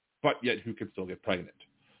 but yet who can still get pregnant.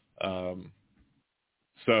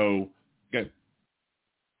 So again,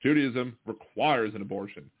 Judaism requires an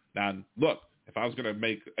abortion. Now, look, if I was going to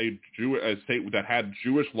make a state that had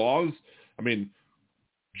Jewish laws, I mean,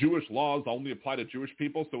 Jewish laws only apply to Jewish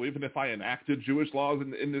people. So even if I enacted Jewish laws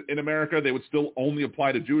in America, they would still only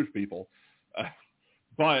apply to Jewish people.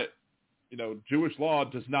 But Jewish law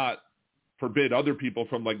does not forbid other people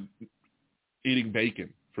from eating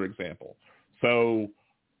bacon, for example. So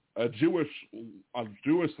a Jewish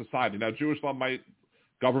society. Now, Jewish law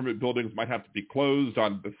government buildings might have to be closed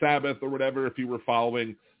on the Sabbath or whatever if you were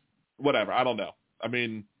following whatever. I don't know. I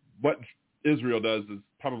mean, what Israel does is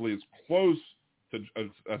probably as close to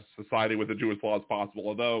a society with a Jewish law as possible,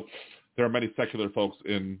 although there are many secular folks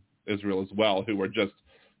in Israel as well who are just,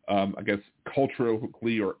 I guess,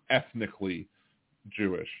 culturally or ethnically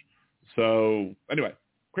Jewish. So anyway,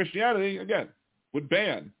 Christianity, again, would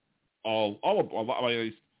ban all at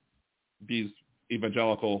least these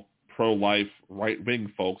evangelical, pro-life,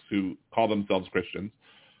 right-wing folks who call themselves Christians,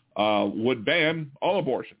 would ban all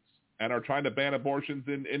abortions and are trying to ban abortions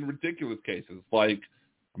in ridiculous cases. I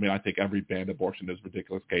think every banned abortion is a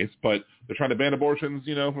ridiculous case, but they're trying to ban abortions,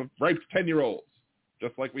 for ripe 10-year-olds,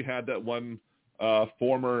 just like we had that one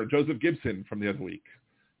former Joseph Gibson from the other week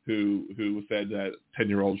who said that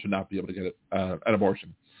 10-year-olds should not be able to get an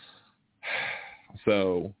abortion.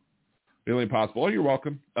 So, really impossible. Oh, you're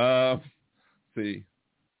welcome. Let's see.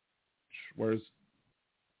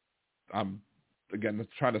 Again, let's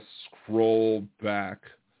try to scroll back.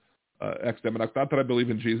 Ex-Demonux, not that I believe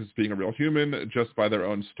in Jesus being a real human, just by their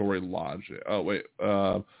own story logic. Oh, wait.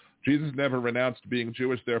 Jesus never renounced being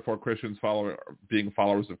Jewish, therefore Christians being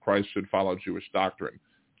followers of Christ should follow Jewish doctrine.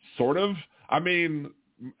 Sort of. I mean,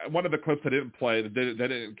 one of the clips I didn't play, that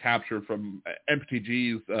didn't capture from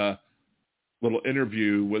MTG's little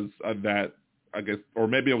interview was that, I guess, or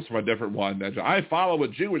maybe it was from a different one, that I follow a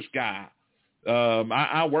Jewish guy.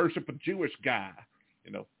 I worship a Jewish guy.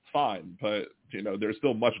 Fine, but there's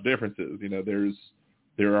still much differences.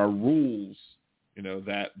 There are rules,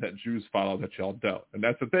 that Jews follow that y'all don't, and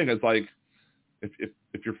that's the thing. It's like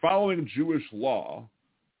if you're following Jewish law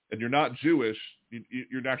and you're not Jewish,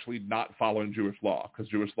 you're actually not following Jewish law,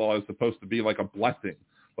 because Jewish law is supposed to be like a blessing,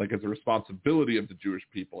 like it's a responsibility of the Jewish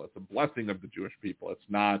people. It's a blessing of the Jewish people. It's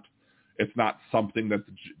not something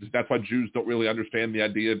that's why Jews don't really understand the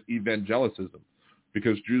idea of evangelicism,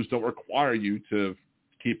 because Jews don't require you to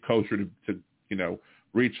keep kosher to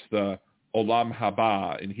reach the olam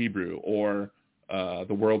haba in Hebrew, or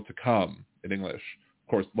the world to come in English. Of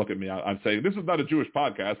course, look at me. I'm saying this is not a Jewish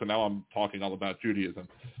podcast, and now I'm talking all about Judaism.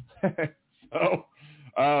 But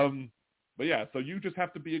yeah, so you just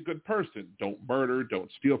have to be a good person. Don't murder,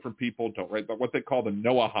 don't steal from people, don't write what they call the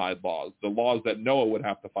Noahide laws, the laws that Noah would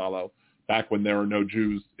have to follow back when there were no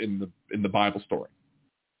Jews in the Bible story.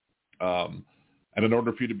 And in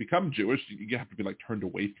order for you to become Jewish, you have to be turned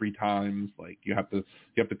away 3 times. You have to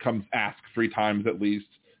come ask 3 times at least,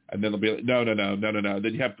 and then they'll be like, no.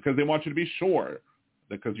 Then you have, because they want you to be sure,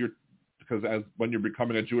 because when you're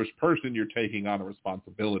becoming a Jewish person, you're taking on a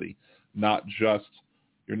responsibility, you're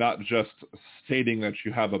not just stating that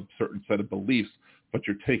you have a certain set of beliefs, but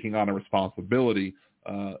you're taking on a responsibility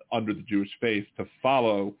under the Jewish faith to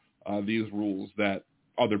follow these rules that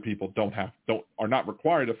other people are not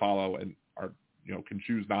required to follow, and are can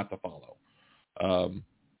choose not to follow. So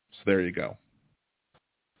there you go.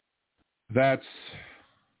 That's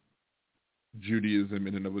Judaism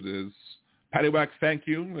in and of it is. Patty Wax, thank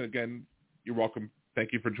you again. You're welcome.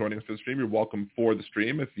 Thank you for joining us for the stream. You're welcome for the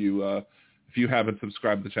stream. If you haven't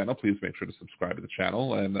subscribed to the channel, please make sure to subscribe to the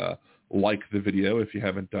channel and like the video if you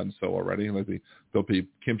haven't done so already. There'll be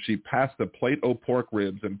kimchi pasta, plate-o pork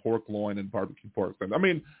ribs, and pork loin and barbecue pork. I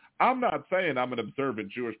mean, I'm not saying I'm an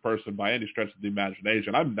observant Jewish person by any stretch of the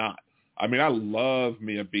imagination. I'm not. I mean, I love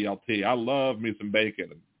me a BLT. I love me some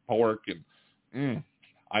bacon and pork, and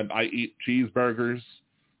I eat cheeseburgers.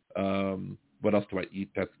 What else do I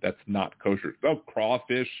eat that's not kosher? Oh,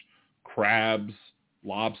 crawfish, crabs,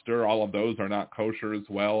 lobster, all of those are not kosher as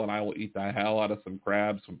well, and I will eat the hell out of some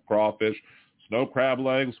crabs, some crawfish, snow crab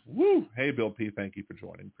legs. Woo! Hey, Bill P., thank you for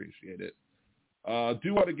joining. Appreciate it.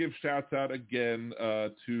 Do want to give shouts out again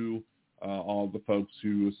to all the folks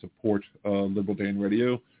who support Liberal Dan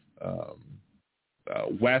Radio.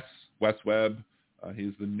 Wes Webb,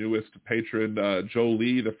 he's the newest patron.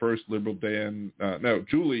 Jolie, the first Liberal Dan,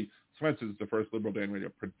 Julie Swenson is the first Liberal Dan Radio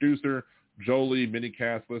producer. Jolie,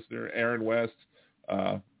 minicast listener. Aaron West,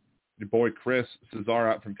 your boy Chris Cesar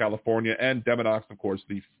out from California, and Demonox, of course,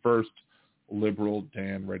 the first Liberal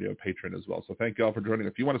Dan Radio patron as well. So thank you all for joining.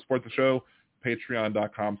 If you want to support the show,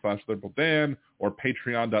 patreon.com/liberaldan or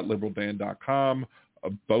patreon.liberaldan.com.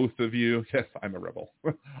 Both of you. Yes, I'm a rebel.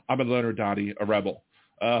 I'm a Leonard Dottie, a rebel.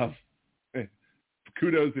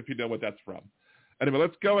 Kudos if you know what that's from. Anyway,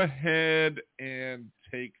 let's go ahead and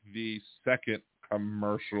take the second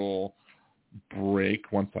commercial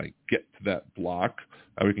break. Once I get to that block,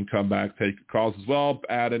 we can come back, take calls as well,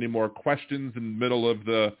 add any more questions in the middle of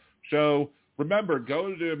the show. Remember,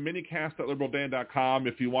 go to minicast.liberaldan.com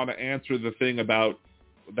if you want to answer the thing about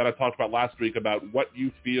that I talked about last week about what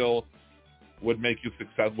you feel would make you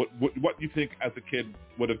successful, what you think as a kid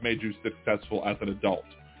would have made you successful as an adult.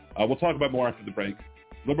 We'll talk about more after the break.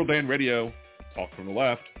 Liberal Dan Radio, talk from the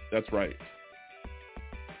left. That's right.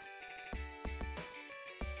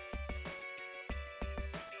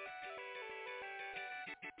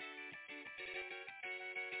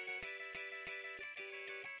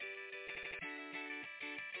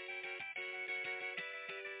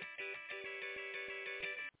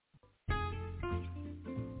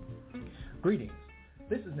 Greetings.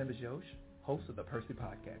 This is Nimbus Yosh, host of the Percy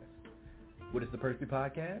Podcast. What is the Percy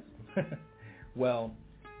Podcast? Well,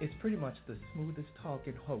 it's pretty much the smoothest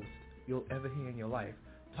talking host you'll ever hear in your life,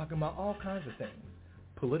 talking about all kinds of things.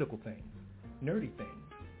 Political things, nerdy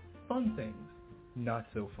things, fun things, not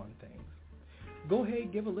so fun things. Go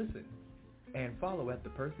ahead, give a listen, and follow at the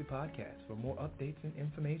Percy Podcast for more updates and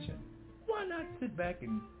information. Why not sit back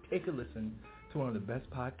and take a listen to one of the best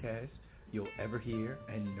podcasts you'll ever hear,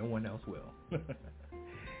 and no one else will.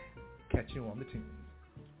 Catch you on the tunes.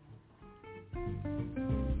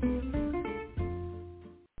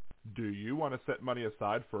 Do you want to set money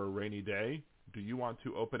aside for a rainy day? Do you want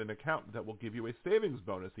to open an account that will give you a savings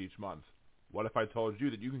bonus each month? What if I told you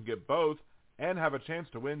that you can get both and have a chance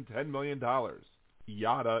to win $10 million?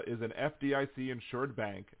 Yada is an FDIC-insured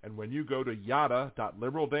bank, and when you go to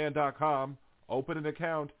yada.liberaldan.com, open an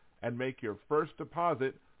account, and make your first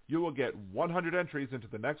deposit, you will get 100 entries into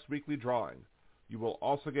the next weekly drawing. You will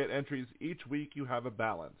also get entries each week you have a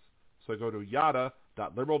balance. So go to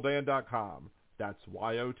yada.liberaldan.com. That's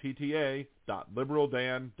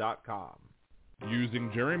YOTTA.liberaldan.com. Using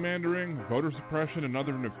gerrymandering, voter suppression, and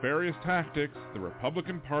other nefarious tactics, the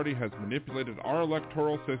Republican Party has manipulated our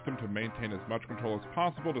electoral system to maintain as much control as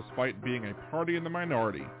possible despite being a party in the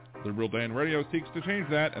minority. Liberal Dan Radio seeks to change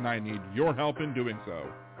that, and I need your help in doing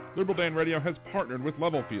so. Liberal Dan Radio has partnered with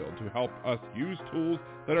Levelfield to help us use tools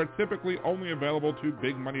that are typically only available to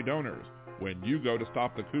big money donors. When you go to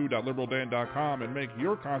stopthecoup.liberaldan.com and make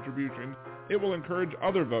your contribution, it will encourage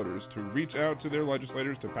other voters to reach out to their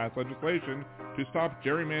legislators to pass legislation to stop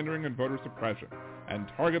gerrymandering and voter suppression, and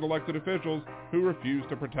target elected officials who refuse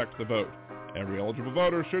to protect the vote. Every eligible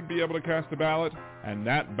voter should be able to cast a ballot, and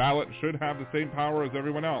that ballot should have the same power as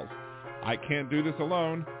everyone else. I can't do this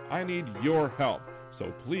alone. I need your help.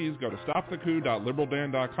 So please go to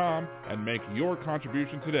stopthecoup.liberaldan.com and make your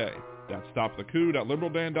contribution today. That's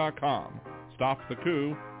stopthecoup.liberaldan.com.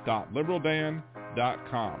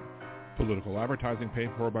 stopthecoup.liberaldan.com. Political advertising paid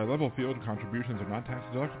for by Levelfield. Contributions are not tax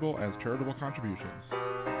deductible as charitable contributions.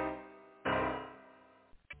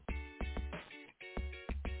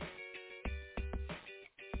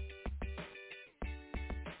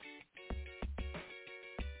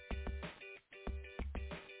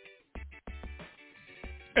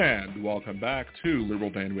 And welcome back to Liberal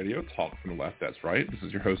Dan Radio, Talk from the Left, That's Right. This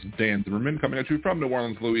is your host, Dan Zimmerman, coming at you from New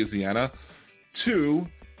Orleans, Louisiana. To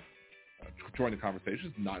join the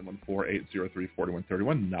conversation,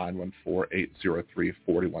 914-803-4131,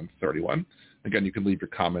 914-803-4131. Again, you can leave your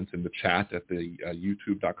comments in the chat at the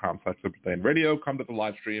youtube.com/LiberalDanRadio. Come to the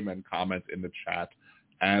live stream and comment in the chat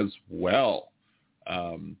as well.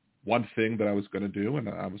 One thing that I was going to do, and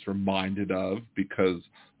I was reminded of, because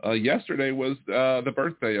yesterday was the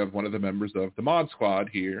birthday of one of the members of the Mod Squad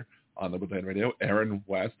here on Liberal Dan Radio, Aaron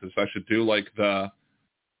West. So I should do like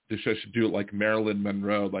Marilyn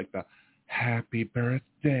Monroe, like the "Happy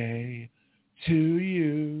birthday to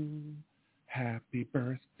you, happy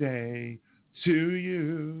birthday to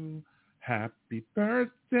you, happy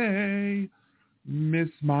birthday, Miss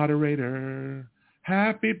Moderator,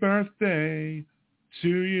 happy birthday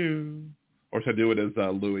to you." Or should I do it as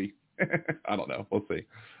Louis? I don't know. We'll see.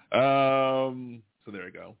 So there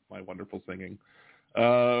you go. My wonderful singing.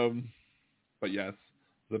 But yes,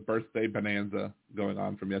 the birthday bonanza going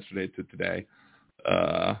on from yesterday to today.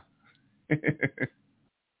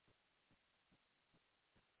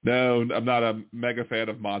 No, I'm not a mega fan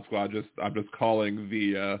of Mod Squad. I'm just calling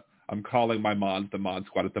I'm calling my mods the Mod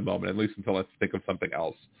Squad at the moment, at least until I think of something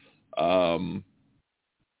else. I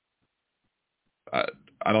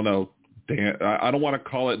don't know. I don't want to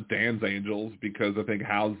call it Dan's Angels, because I think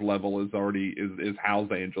Hal's level is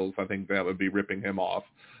Hal's Angels. I think that would be ripping him off.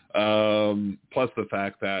 Plus the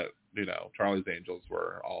fact that, Charlie's Angels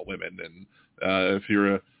were all women, and if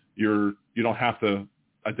you don't have to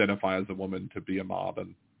identify as a woman to be a mob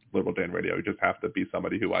and Liberal Dan Radio. You just have to be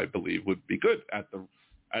somebody who I believe would be good at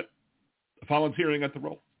volunteering at the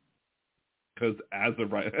role. Because as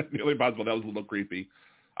of right, nearly impossible, that was a little creepy.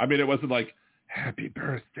 I mean, it wasn't like "Happy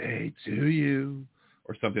birthday to you"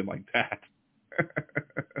 or something like that.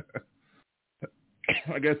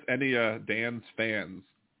 I guess any Dan's fans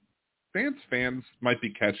might be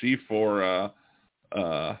catchy for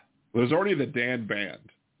there's already the Dan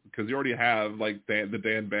Band, because you already have like the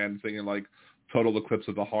Dan Band singing like "Total Eclipse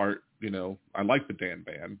of the Heart." I like the Dan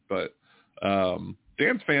Band, but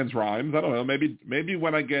Dan's fans rhymes. I don't know. Maybe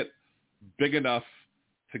when I get big enough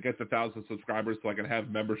to get to 1,000 subscribers so I can have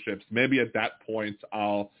memberships, maybe at that point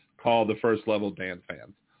I'll call the first level Dan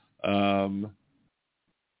fans.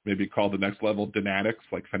 Maybe call the next level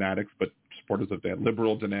Danatics, like fanatics, but supporters of Dan.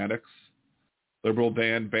 Liberal Danatics. Liberal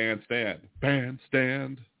Dan Bandstand.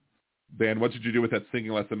 Bandstand. Dan, what did you do with that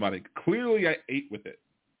singing lesson money? Clearly I ate with it,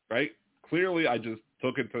 right? Clearly I just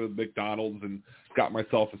took it to McDonald's and got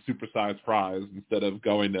myself a supersized fries instead of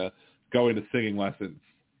going to singing lessons.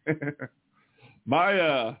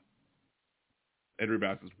 My Andrew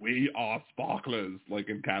Bass says, "We are sparklers," like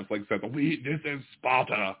in caps, like said, "This is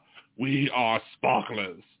Sparta. We are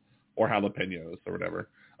sparklers," or jalapenos or whatever.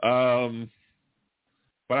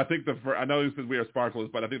 But I think I know he says we are sparklers,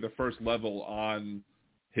 but I think the first level on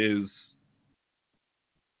his,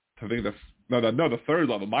 the third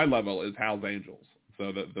level, my level is Hal's Angels.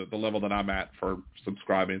 So the level that I'm at for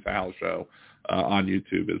subscribing to Hal's show on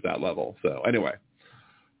YouTube is that level. So anyway,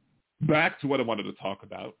 back to what I wanted to talk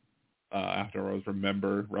about after I was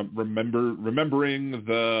remembering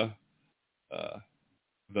the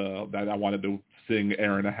that I wanted to sing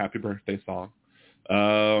Aaron a happy birthday song.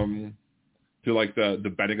 To like the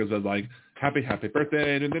Bennigas was like, happy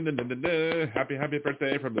birthday, happy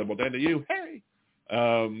birthday from Liberal Dan to you, hey.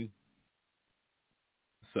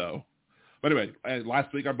 So, but anyway,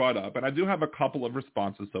 last week I brought up, and I do have a couple of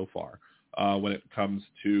responses so far when it comes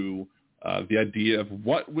to the idea of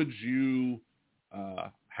what would you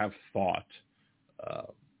have thought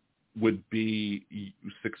would be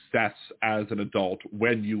success as an adult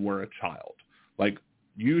when you were a child. Like,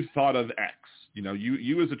 you thought of X. You know,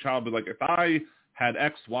 you as a child would be like, if I had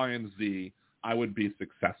X, Y, and Z, I would be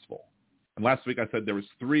successful. And last week I said there was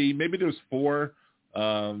 3, maybe there's 4.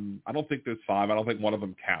 I don't think there's 5. I don't think one of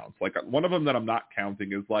them counts. Like, one of them that I'm not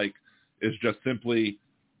counting is just simply,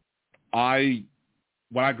 when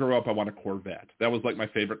I grew up, I wanted a Corvette. That was like my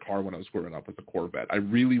favorite car when I was growing up, was a Corvette. I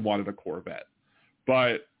really wanted a Corvette.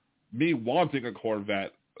 But me wanting a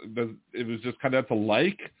Corvette, it was just kind of, that's a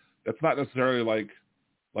like. That's not necessarily like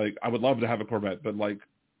I would love to have a Corvette, but like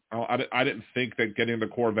I didn't think that getting the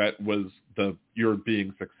Corvette was you're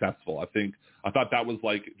being successful. I thought that was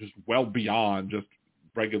like just well beyond just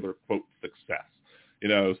regular quote success, you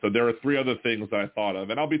know. So there are 3 other things that I thought of,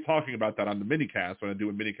 and I'll be talking about that on the minicast when I do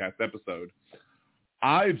a minicast episode.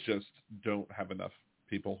 I just don't have enough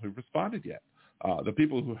people who've responded yet. The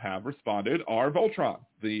people who have responded are Voltron.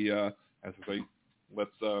 As I say,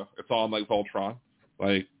 it's on like Voltron,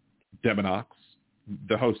 like Deminox,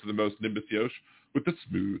 the host of the most Nimbus Yosh, with the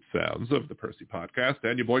smooth sounds of the Percy podcast,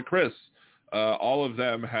 and your boy Chris. All of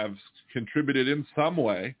them have contributed in some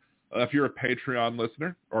way. If you're a Patreon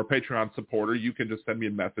listener or a Patreon supporter, you can just send me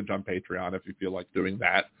a message on Patreon if you feel like doing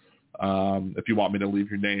that. If you want me to leave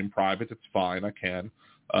your name private, it's fine. I can.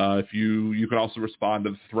 If you can also respond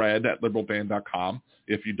to the thread at liberaldan.com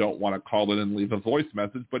if you don't want to call in and leave a voice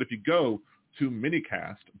message. But if you go to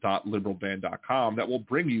minicast.liberaldan.com, that will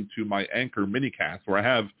bring you to my Anchor minicast, where I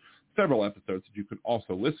have several episodes that you can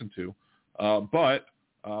also listen to. But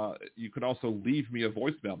you can also leave me a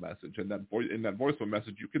voicemail message, and in that voicemail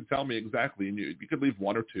message, you can tell me exactly, and you could leave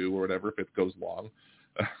 1 or 2 or whatever if it goes long.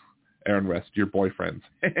 Aaron West, your boyfriends,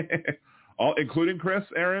 all including Chris,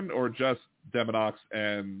 Aaron, or just Deminox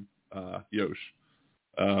and Yosh.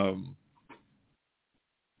 So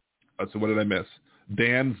what did I miss?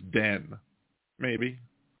 Dan's Den. Maybe.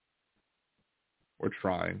 We're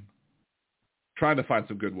trying to find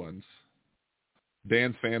some good ones.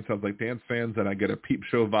 Dan's Fan sounds like Dan's Fans, and I get a Peep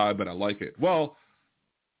Show vibe, and I like it. Well,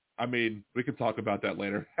 I mean, we can talk about that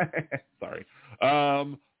later. Sorry. I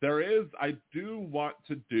am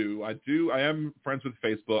friends with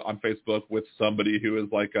on Facebook with somebody who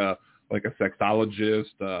is like a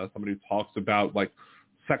sexologist, somebody who talks about like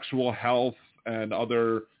sexual health and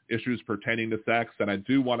other issues pertaining to sex. And I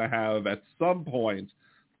do want to have at some point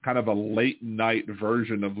kind of a late night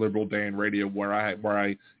version of Liberal Dan Radio where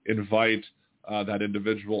I invite that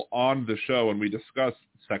individual on the show and we discuss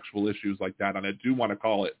sexual issues like that. And I do want to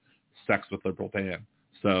call it Sex with Liberal Dan.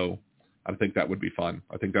 So I think that would be fun.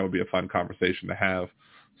 I think that would be a fun conversation to have.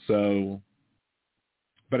 So,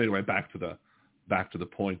 but anyway, back to the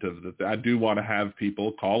point of I do want to have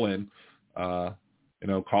people call in,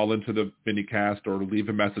 call into the minicast or leave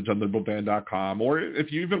a message on liberaldan.com, or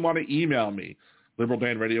if you even want to email me,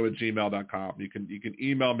 liberaldanradio@gmail.com. You can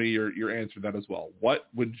email me your answer to that as well. What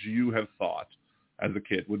would you have thought as a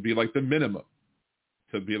kid would be like the minimum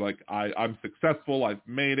to be like, I'm successful, I've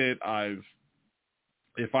made it,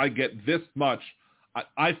 if I get this much,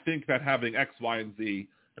 I think that having X, Y, and Z,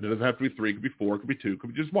 and it doesn't have to be 3, it could be 4, it could be 2, it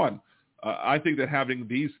could be just 1. I think that having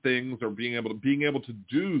these things or being able to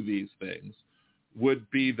do these things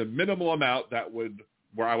would be the minimal amount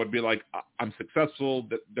where I would be like, I'm successful.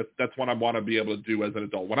 That's what I want to be able to do as an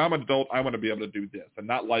adult. When I'm an adult, I want to be able to do this, and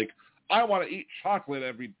not like I want to eat chocolate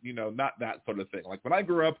not that sort of thing. Like when I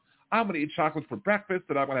grew up, I'm going to eat chocolate for breakfast,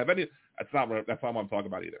 and I'm going to have any. That's not what I'm talking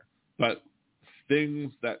about either. But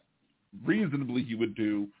things that reasonably you would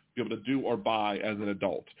be able to do or buy as an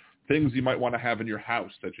adult. Things you might want to have in your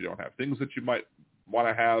house that you don't have. Things that you might want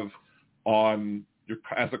to have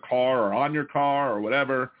as a car or on your car or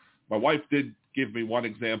whatever. My wife did give me one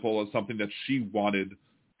example of something that she wanted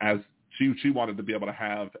as she wanted to be able to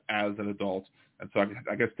have as an adult. And so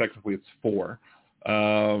I guess technically it's 4.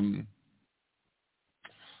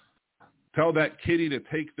 Tell that kitty to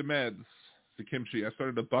take the meds. To Kimchi, I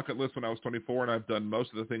started a bucket list when I was 24, and I've done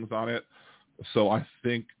most of the things on it. So I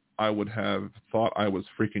think I would have thought I was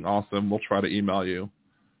freaking awesome. We'll try to email you.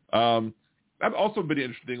 That'd also be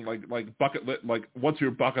interesting, like bucket list, like what was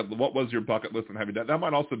your bucket list and have you done? That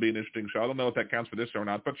might also be an interesting show. I don't know if that counts for this show or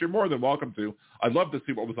not, but you're more than welcome to. I'd love to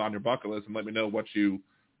see what was on your bucket list and let me know what you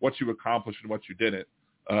accomplished and what you didn't.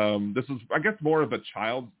 This is, I guess, more of a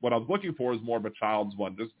child. What I was looking for is more of a child's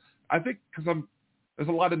one. Just, I think, because there's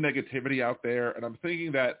a lot of negativity out there, and I'm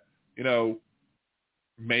thinking that,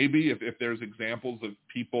 maybe if there's examples of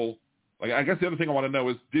people, like, I guess the other thing I want to know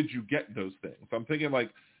is, did you get those things? So I'm thinking,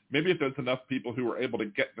 like, maybe if there's enough people who are able to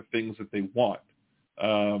get the things that they want,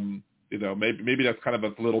 maybe that's kind of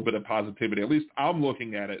a little bit of positivity. At least I'm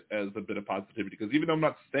looking at it as a bit of positivity, because even though I'm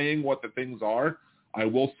not saying what the things are, I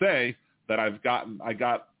will say that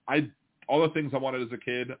all the things I wanted as a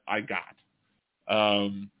kid, I got.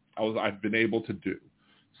 I've been able to do.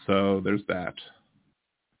 So there's that.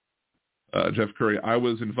 Jeff Curry, I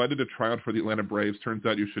was invited to try out for the Atlanta Braves. Turns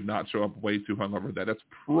out you should not show up way too hungover. That's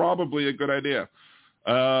probably a good idea.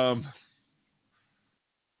 Let's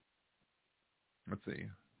see.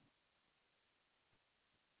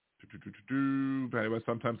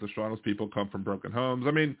 Sometimes the strongest people come from broken homes.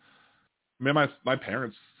 I mean, my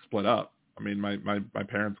parents split up. I mean, my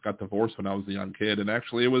parents got divorced when I was a young kid, and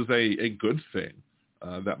actually it was a good thing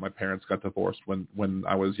that my parents got divorced when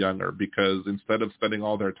I was younger, because instead of spending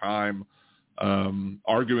all their time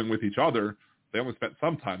arguing with each other, they only spent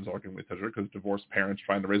some time arguing with each other, because divorced parents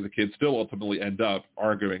trying to raise a kid still ultimately end up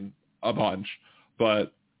arguing a bunch,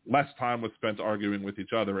 but less time was spent arguing with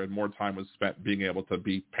each other and more time was spent being able to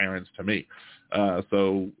be parents to me.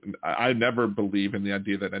 So I never believe in the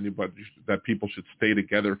idea that people should stay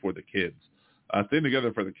together for the kids. Staying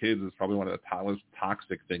together for the kids is probably one of the most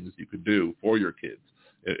toxic things you could do for your kids.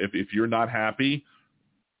 If you're not happy,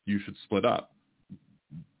 you should split up.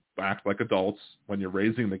 Act like adults when you're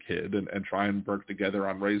raising the kid and try and work together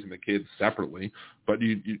on raising the kids separately, but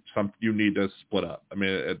you need to split up. I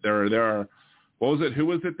mean, there are, what was it? Who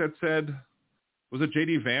was it that said, was it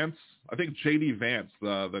J.D. Vance? I think J.D. Vance,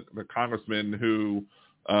 the congressman who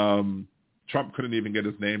Trump couldn't even get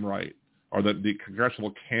his name right, or the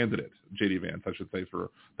congressional candidate, J.D. Vance, I should say,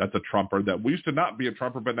 that's a Trumper that used to not be a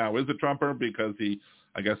Trumper, but now is a Trumper because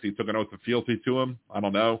I guess he took an oath of fealty to him. I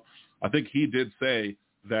don't know. I think he did say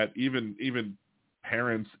that even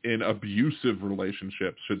parents in abusive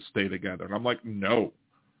relationships should stay together. And I'm like, no.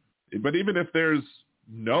 But even if there's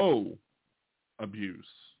no abuse,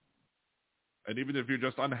 and even if you're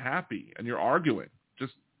just unhappy and you're arguing,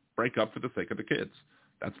 just break up for the sake of the kids.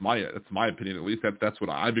 That's my opinion. At least that's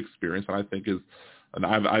what I've experienced, and I think is, and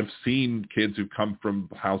I've seen kids who come from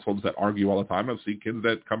households that argue all the time. I've seen kids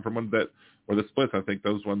that come from ones where the splits. I think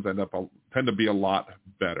those ones tend to be a lot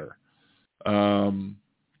better.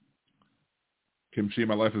 Kimchi,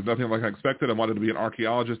 my life is nothing like I expected. I wanted to be an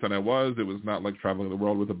archaeologist, and I was. It was not like traveling the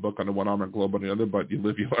world with a book under one arm and a globe on the other, but you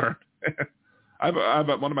live, you learn.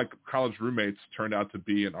 One of my college roommates turned out to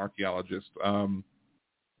be an archaeologist.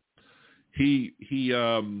 He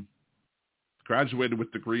graduated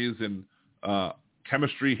with degrees in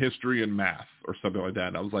chemistry, history, and math, or something like that.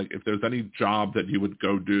 And I was like, if there's any job that you would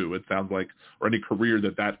go do, it sounds like, or any career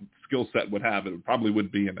that skill set would have, it probably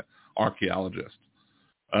would be an archaeologist.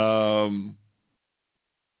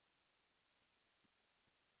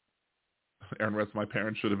 Aaron West, my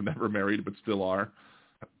parents should have never married, but still are.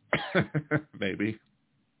 Maybe.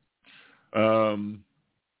 Then,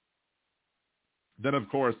 of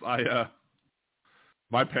course,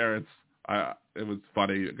 my parents, it was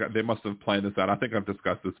funny. They must have planned this out. I think I've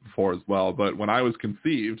discussed this before as well. But when I was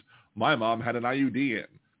conceived, my mom had an IUD in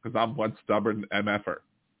because I'm one stubborn MFer.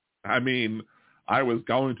 I mean, I was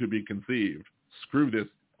going to be conceived. Screw this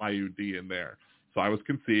IUD in there. So I was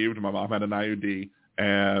conceived. My mom had an IUD.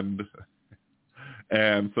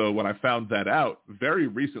 And so when I found that out very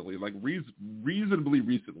recently, like reasonably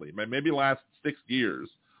recently, maybe last 6 years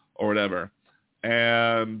or whatever,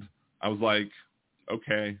 and I was like,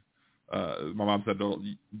 okay. My mom said, no,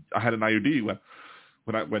 I had an IUD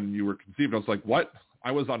when you were conceived. I was like, what?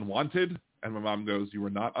 I was unwanted? And my mom goes, you were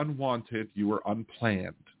not unwanted. You were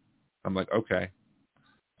unplanned. I'm like, okay.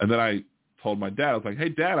 And then I told my dad, I was like, hey,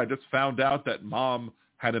 Dad, I just found out that Mom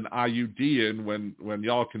had an IUD in when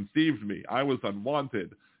y'all conceived me. I was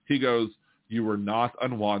unwanted. He goes, you were not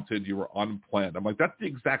unwanted. You were unplanned. I'm like, that's the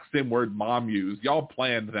exact same word Mom used. Y'all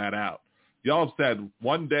planned that out. y'all have said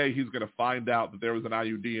one day he's going to find out that there was an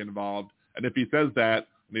IUD involved, and if he says that,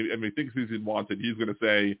 and he thinks he's unwanted, he's going to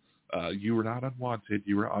say, you were not unwanted,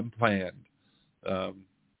 you were unplanned.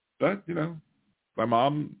 But, my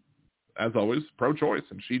mom, as always, pro-choice,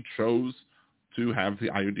 and she chose to have the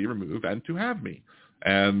IUD removed and to have me.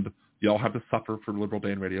 And y'all have to suffer for Liberal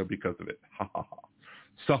Dan Radio because of it. Ha, ha, ha.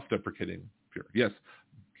 Self-deprecating pure. Yes,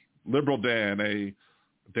 Liberal Dan, a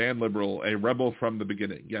Dan Liberal, a rebel from the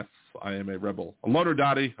beginning. Yes, I am a rebel. A loner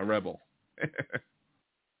Dottie, a rebel.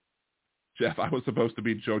 Jeff, I was supposed to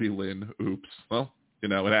be Jody Lynn. Oops. Well,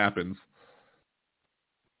 it happens.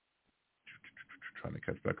 Trying to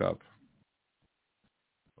catch back up.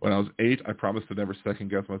 When I was 8, I promised to never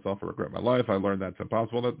second-guess myself or regret my life. I learned that's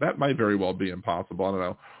impossible. That might very well be impossible. I don't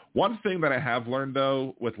know. One thing that I have learned,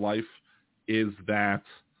 though, with life is that,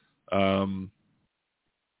 are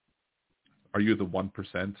you the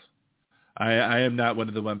 1%? I am not one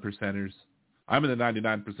of the 1%ers. I'm in the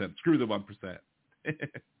 99%. Screw the 1%.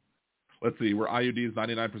 Let's see. Were IUDs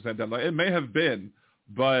 99% done? It may have been,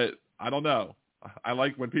 but I don't know. I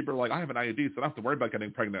like when people are like, I have an IUD, so I don't have to worry about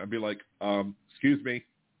getting pregnant. I'd be like, excuse me.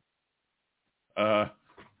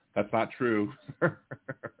 That's not true.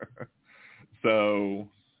 So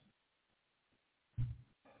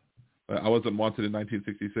I wasn't wanted in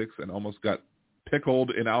 1966 and almost got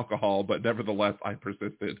pickled in alcohol, but nevertheless, I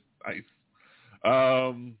persisted. Nice.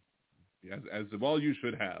 As well you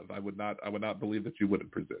should have. I would not believe that you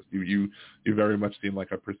wouldn't persist. You very much seem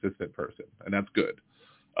like a persistent person, and that's good.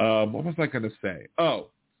 What was I going to say? Oh,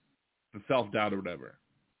 the self-doubt or whatever.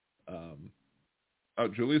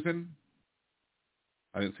 Julie's in?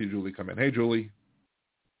 I didn't see Julie come in. Hey, Julie.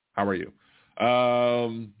 How are you?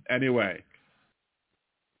 Anyway,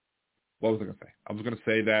 what was I going to say? I was going to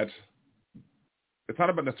say that it's not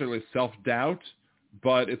about necessarily self-doubt,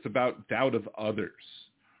 but it's about doubt of others.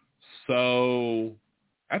 So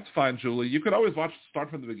that's fine, Julie. You could always start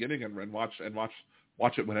from the beginning and watch it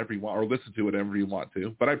whenever you want, or listen to it whenever you want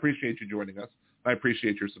to. But I appreciate you joining us. I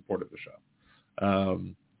appreciate your support of the show.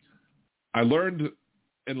 I learned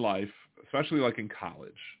in life, especially like in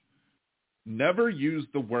college, never use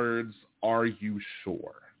the words, are you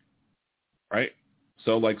sure? Right?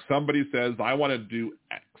 So like somebody says, I want to do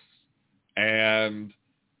X. And,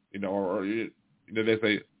 or they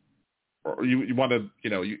say, or you want to,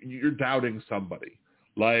 you're doubting somebody.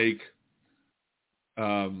 Like,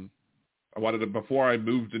 I wanted to, before I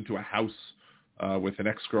moved into a house with an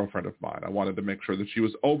ex-girlfriend of mine, I wanted to make sure that she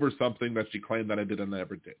was over something that she claimed that I did and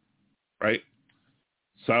never did. Right?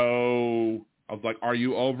 So I was like, are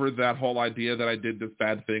you over that whole idea that I did this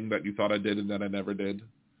bad thing that you thought I did and that I never did?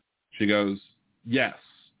 She goes, yes.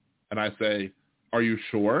 And I say, are you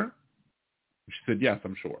sure? She said, yes,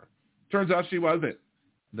 I'm sure. Turns out she wasn't.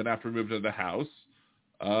 Then after we moved into the house,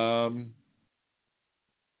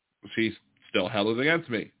 she still held it against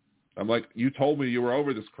me. I'm like, you told me you were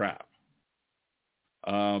over this crap.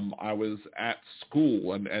 I was at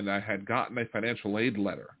school and I had gotten a financial aid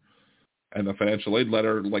letter. And the financial aid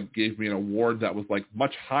letter gave me an award that was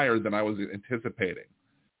much higher than I was anticipating.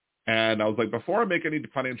 And I was like, before I make any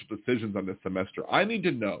financial decisions on this semester, I need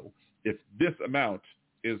to know if this amount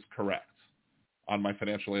is correct on my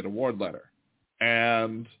financial aid award letter.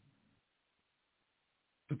 And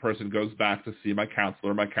the person goes back to see my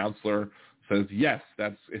counselor. My counselor says, yes,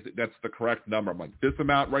 that's the correct number. I'm like, this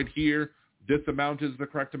amount right here, this amount is the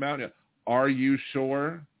correct amount. Are you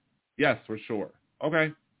sure? Yes, we're sure.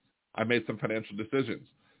 Okay. I made some financial decisions.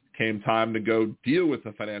 Came time to go deal with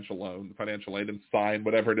the financial loan, the financial aid, and sign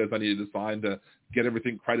whatever it is I needed to sign to get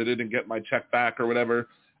everything credited and get my check back or whatever.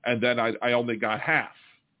 And then I only got half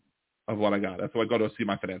of what I got. That's why I go to see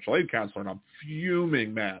my financial aid counselor, and I'm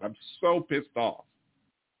fuming mad. I'm so pissed off,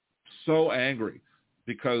 so angry,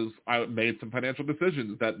 because I made some financial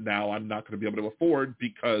decisions that now I'm not going to be able to afford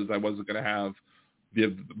because I wasn't going to have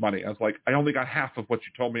the money. I was like, I only got half of what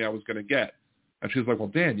you told me I was going to get. And she was like, well,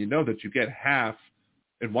 Dan, you know that you get half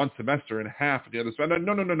in one semester and half in the other semester.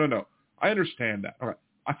 No. I understand that. All right,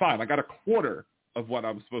 fine. I got a quarter of what I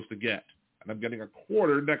was supposed to get, and I'm getting a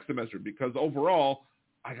quarter next semester because overall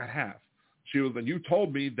I got half. She was, and you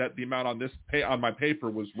told me that the amount on my paper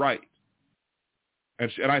was right,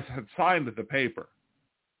 and I had signed the paper,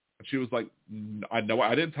 and she was like, I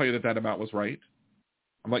didn't tell you that amount was right.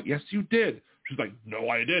 I'm like, yes, you did. She's like, no,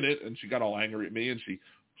 I didn't, and she got all angry at me, and she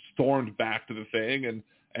stormed back to the thing,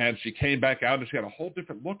 and she came back out, and she had a whole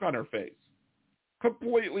different look on her face,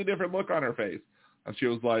 completely different look on her face, and she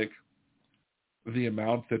was like, the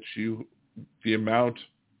amount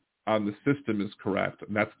on the system is correct,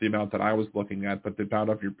 and that's the amount that I was looking at, but the amount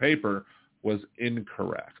of your paper was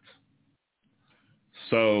incorrect.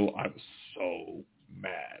 So I was so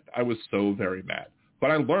mad. I was so very mad.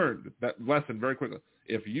 But I learned that lesson very quickly.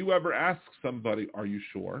 If you ever ask somebody, are you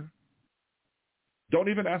sure? Don't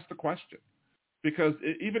even ask the question. Because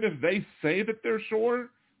even if they say that they're sure,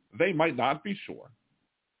 they might not be sure.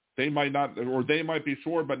 They might not, or they might be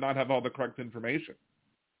sure but not have all the correct information.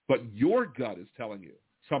 But your gut is telling you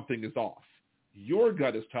something is off. Your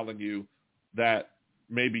gut is telling you that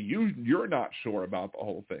maybe you're not sure about the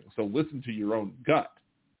whole thing. So listen to your own gut.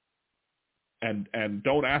 And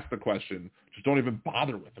don't ask the question. Just don't even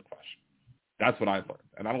bother with the question. That's what I've learned.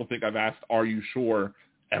 And I don't think I've asked, are you sure,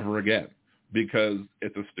 ever again, because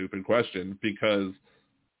it's a stupid question, because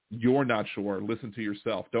you're not sure. Listen to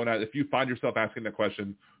yourself. If you find yourself asking that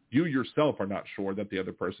question, you yourself are not sure that the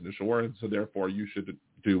other person is sure, and so therefore you should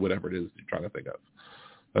do whatever it is you're trying to think of.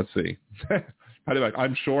 Let's see.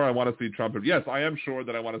 I'm sure I want to see Trump. Yes, I am sure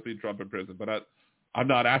that I want to see Trump in prison, but I'm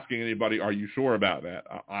not asking anybody, are you sure about that?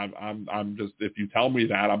 I'm just, if you tell me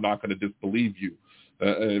that, I'm not going to disbelieve you.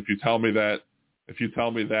 If you tell me that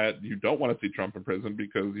you don't want to see Trump in prison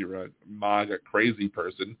because you're a MAGA crazy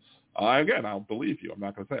person, again, I'll believe you. I'm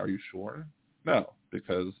not going to say, are you sure? No,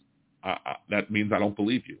 because that means I don't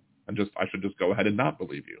believe you, and I should just go ahead and not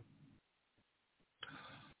believe you.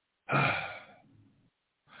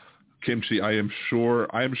 Kimchi, I am sure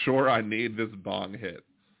I need this bong hit.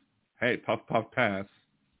 Hey, puff, puff, pass.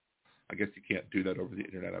 I guess you can't do that over the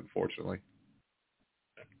internet, unfortunately.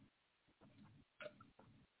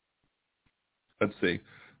 Let's see.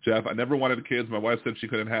 Jeff, I never wanted kids. My wife said she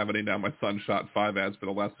couldn't have any. Now my son shot 5 ads for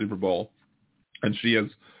the last Super Bowl, and she has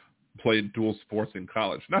played dual sports in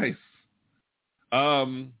college. Nice.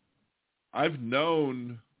 I've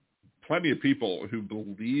known plenty of people who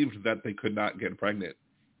believed that they could not get pregnant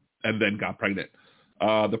and then got pregnant.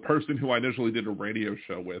 The person who I initially did a radio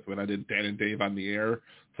show with when I did Dan and Dave on the Air,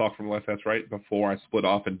 Talk from the Left, That's Right, before I split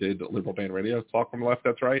off and did Liberal Dan Radio, Talk from the Left,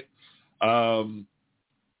 That's Right.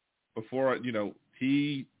 Before,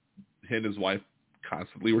 he and his wife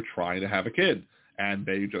constantly were trying to have a kid, and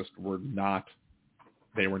they were not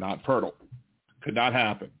fertile. Could not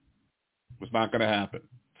happen. Was not going to happen.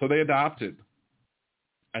 So they adopted,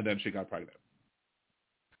 and then she got pregnant.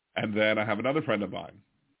 And then I have another friend of mine,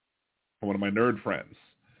 one of my nerd friends.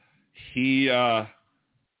 He again,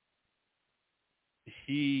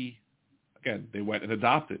 they went and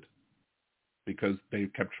adopted because they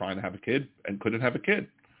kept trying to have a kid and couldn't have a kid.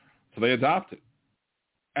 So they adopted.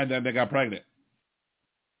 And then they got pregnant.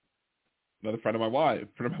 Another friend of my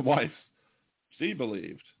wife, she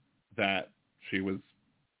believed that she was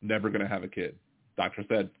never going to have a kid. Doctor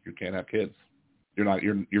said, you can't have kids. You're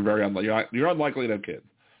very unlikely. You're unlikely to have kids.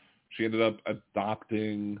 She ended up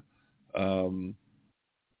adopting a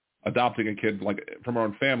kid like from her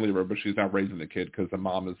own family, but she's now raising the kid because the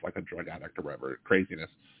mom is like a drug addict or whatever, craziness.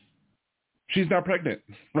 She's now pregnant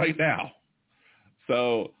right now.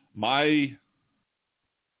 So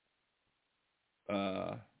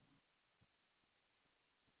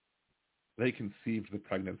they conceived the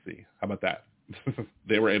pregnancy. How about that?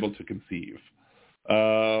 They were able to conceive.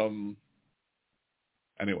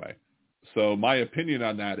 Anyway, so my opinion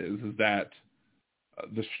on that is that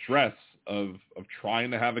the stress of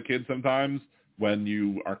trying to have a kid sometimes when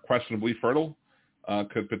you are questionably fertile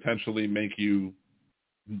could potentially make you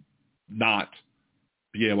not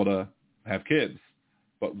be able to have kids.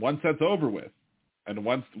 But once that's over with, and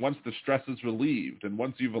once the stress is relieved, and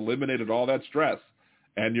once you've eliminated all that stress,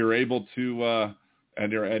 and you're able to,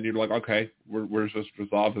 and you're like, okay, we're just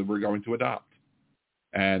resolved that we're going to adopt,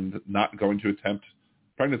 and not going to attempt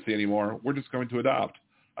pregnancy anymore. We're just going to adopt.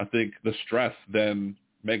 I think the stress then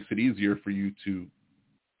makes it easier for you to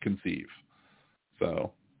conceive.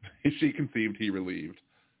 So she conceived, he relieved.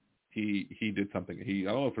 He did something.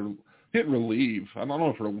 I don't know if hit relieve. I don't know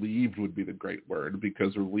if relieved would be the great word,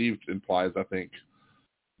 because relieved implies, I think,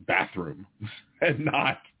 bathroom and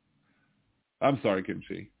not. I'm sorry,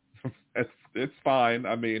 Kimchi. It's fine.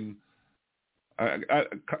 I mean, I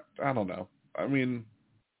don't know. I mean,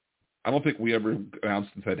 I don't think we ever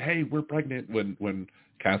announced and said, "Hey, we're pregnant," when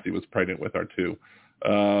Cassie was pregnant with our two.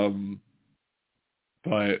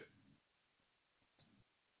 But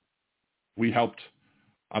we helped.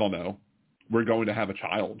 I don't know. We're going to have a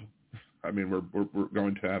child. I mean, we're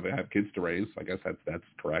going to have kids to raise. I guess that's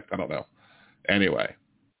correct. I don't know. Anyway,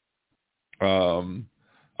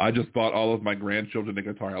 I just bought all of my grandchildren a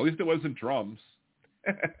guitar. At least it wasn't drums,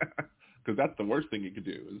 because that's the worst thing you could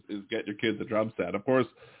do is get your kids a drum set. Of course,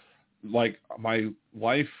 like my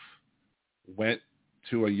wife went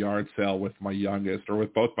to a yard sale with my youngest, or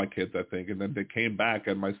with both my kids, I think, and then they came back,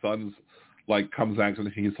 and my son's like comes back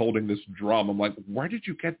and he's holding this drum. I'm like, where did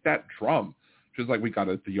you get that drum? She's like, we got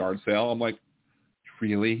it at the yard sale. I'm like,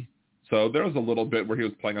 really? So there was a little bit where he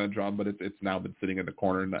was playing on a drum, but it's now been sitting in the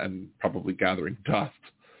corner and probably gathering dust.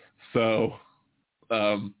 So,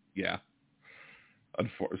 yeah.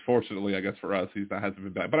 Unfortunately, I guess for us, that hasn't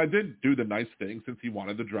been bad. But I did do the nice thing since he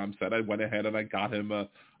wanted the drum set. I went ahead and I got him a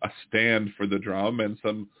stand for the drum and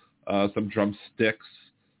some drumsticks,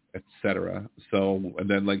 etc. So, and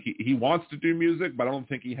then like he wants to do music, but I don't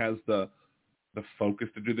think he has the focus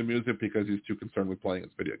to do the music because he's too concerned with playing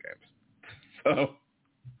his video games. So,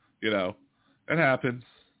 you know, it happens.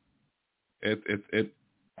 It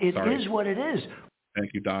is what it is.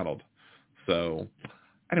 Thank you, Donald. So,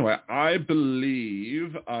 anyway, I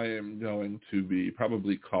believe I am going to be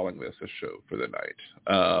probably calling this a show for the night.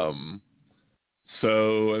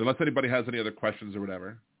 So unless anybody has any other questions or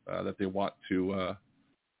whatever that they want to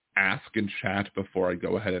ask in chat before I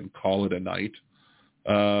go ahead and call it a night.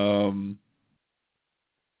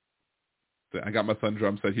 I got my son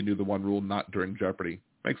drum said he knew the one rule, not during Jeopardy.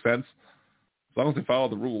 Makes sense. As long as they follow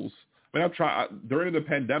the rules. I mean, I've tried during the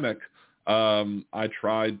pandemic. I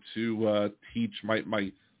tried to teach my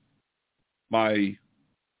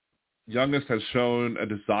youngest has shown a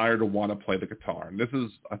desire to want to play the guitar. And this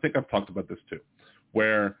is, I think I've talked about this too,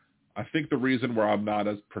 where I think the reason where I'm not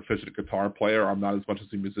as proficient a guitar player, I'm not as much as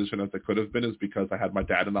a musician as I could have been, is because I had my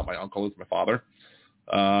dad and not my uncle as my father.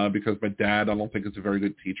 Because my dad, I don't think is a very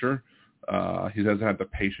good teacher. He doesn't have the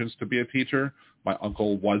patience to be a teacher. My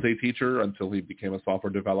uncle was a teacher until he became a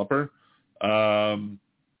software developer.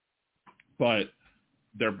 But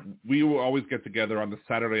we will always get together on the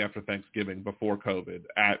Saturday after Thanksgiving before COVID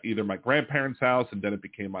at either my grandparents' house, and then it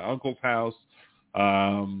became my uncle's house.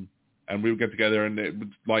 And we would get together, and it was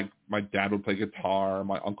like my dad would play guitar,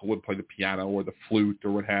 my uncle would play the piano or the flute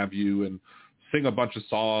or what have you, and sing a bunch of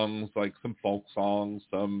songs, like some folk songs,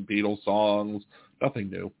 some Beatles songs, nothing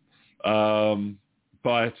new.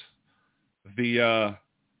 But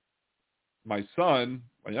my son,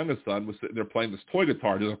 my youngest son, was sitting there playing this toy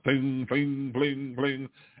guitar, just like bling, bling, bling, bling,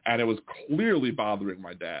 and it was clearly bothering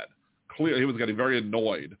my dad. Clearly, he was getting very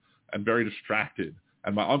annoyed and very distracted.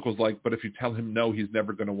 And my uncle's like, but if you tell him no, he's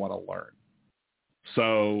never going to want to learn.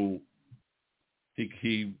 So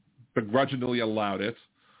he begrudgingly allowed it.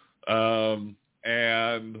 And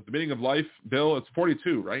the meaning of life, Bill, it's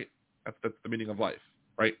 42, right? That's the meaning of life,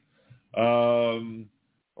 right? Or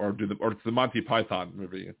it's the Monty Python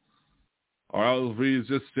movie. Or else we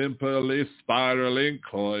just simply spiraling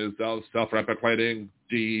coils of self-replicating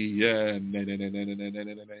DNA.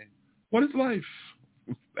 What is life?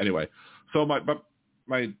 Anyway, so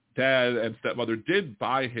my dad and stepmother did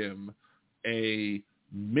buy him a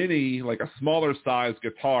mini, like a smaller size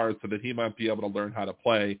guitar so that he might be able to learn how to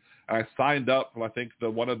play. And I signed up for, I think,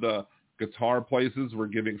 one of the guitar places were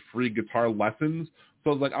giving free guitar lessons. So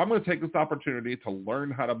I was like, I'm going to take this opportunity to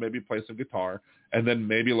learn how to maybe play some guitar, and then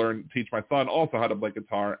maybe teach my son also how to play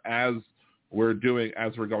guitar as we're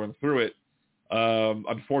going through it.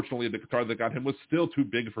 Unfortunately, the guitar that got him was still too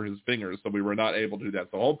big for his fingers, so we were not able to do that.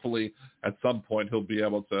 So hopefully at some point he'll be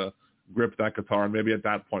able to grip that guitar, and maybe at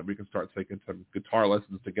that point we can start taking some guitar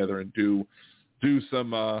lessons together and do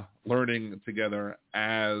some learning together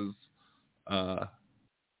as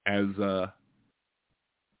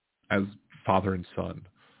father and son.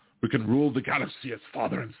 We can rule the galaxy as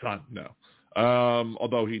father and son. No.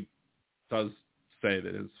 Although he does say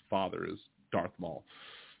that his father is Darth Maul.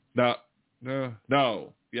 No.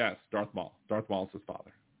 Yes, Darth Maul. Darth Maul is his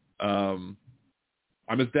father. I'm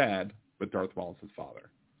his dad, but Darth Maul is his father.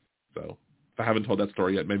 So if I haven't told that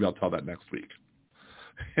story yet, maybe I'll tell that next week.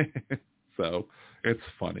 So it's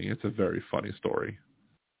funny. It's a very funny story.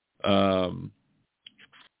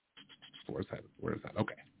 Where's that?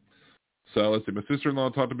 Okay. So let's see. My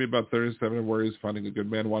sister-in-law talked to me about 37 worries, finding a good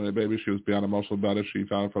man, wanted a baby. She was beyond emotional about it. She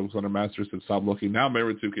found focus on her master, said stop looking. Now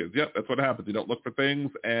married with 2 kids. Yep, that's what happens. You don't look for things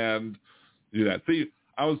and do that. See,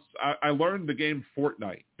 I learned the game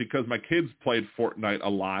Fortnite because my kids played Fortnite a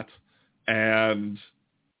lot, and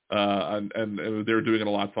they were doing it a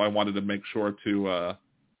lot. So I wanted to make sure to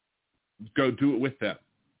go do it with them.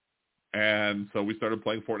 And so we started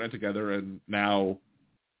playing Fortnite together, and now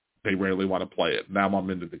they rarely want to play it. Now I'm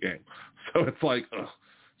into the game. So it's like, ugh.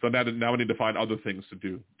 So now I need to find other things to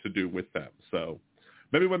do with them. So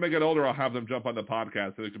maybe when they get older, I'll have them jump on the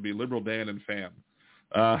podcast, and it could be Liberal Dan and Fan.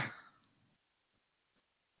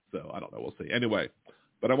 So I don't know. We'll see. Anyway,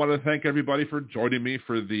 but I want to thank everybody for joining me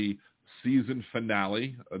for the season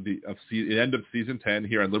finale of the end of season 10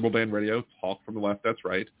 here on Liberal Dan Radio. Talk from the left. That's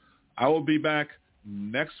right. I will be back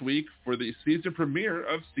next week for the season premiere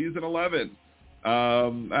of season 11.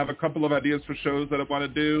 I have a couple of ideas for shows that I want to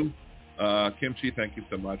do. Kimchi, thank you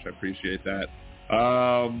so much. I appreciate that.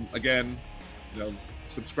 Again,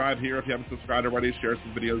 subscribe here if you haven't subscribed already. Share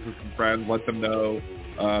some videos with some friends. Let them know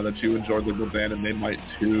that you enjoy Liberal Dan, and they might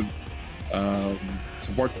too.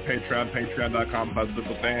 Support the Patreon,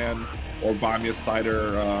 patreon.com/liberaldan, or buy me a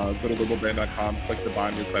cider. Go to liberaldan.com, click the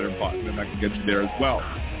buy me a cider button, and I can get you there as well.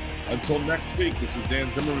 Until next week, this is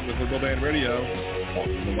Dan Zimmerman with Liberal Dan Radio. Walk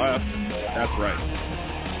to the left. That's right.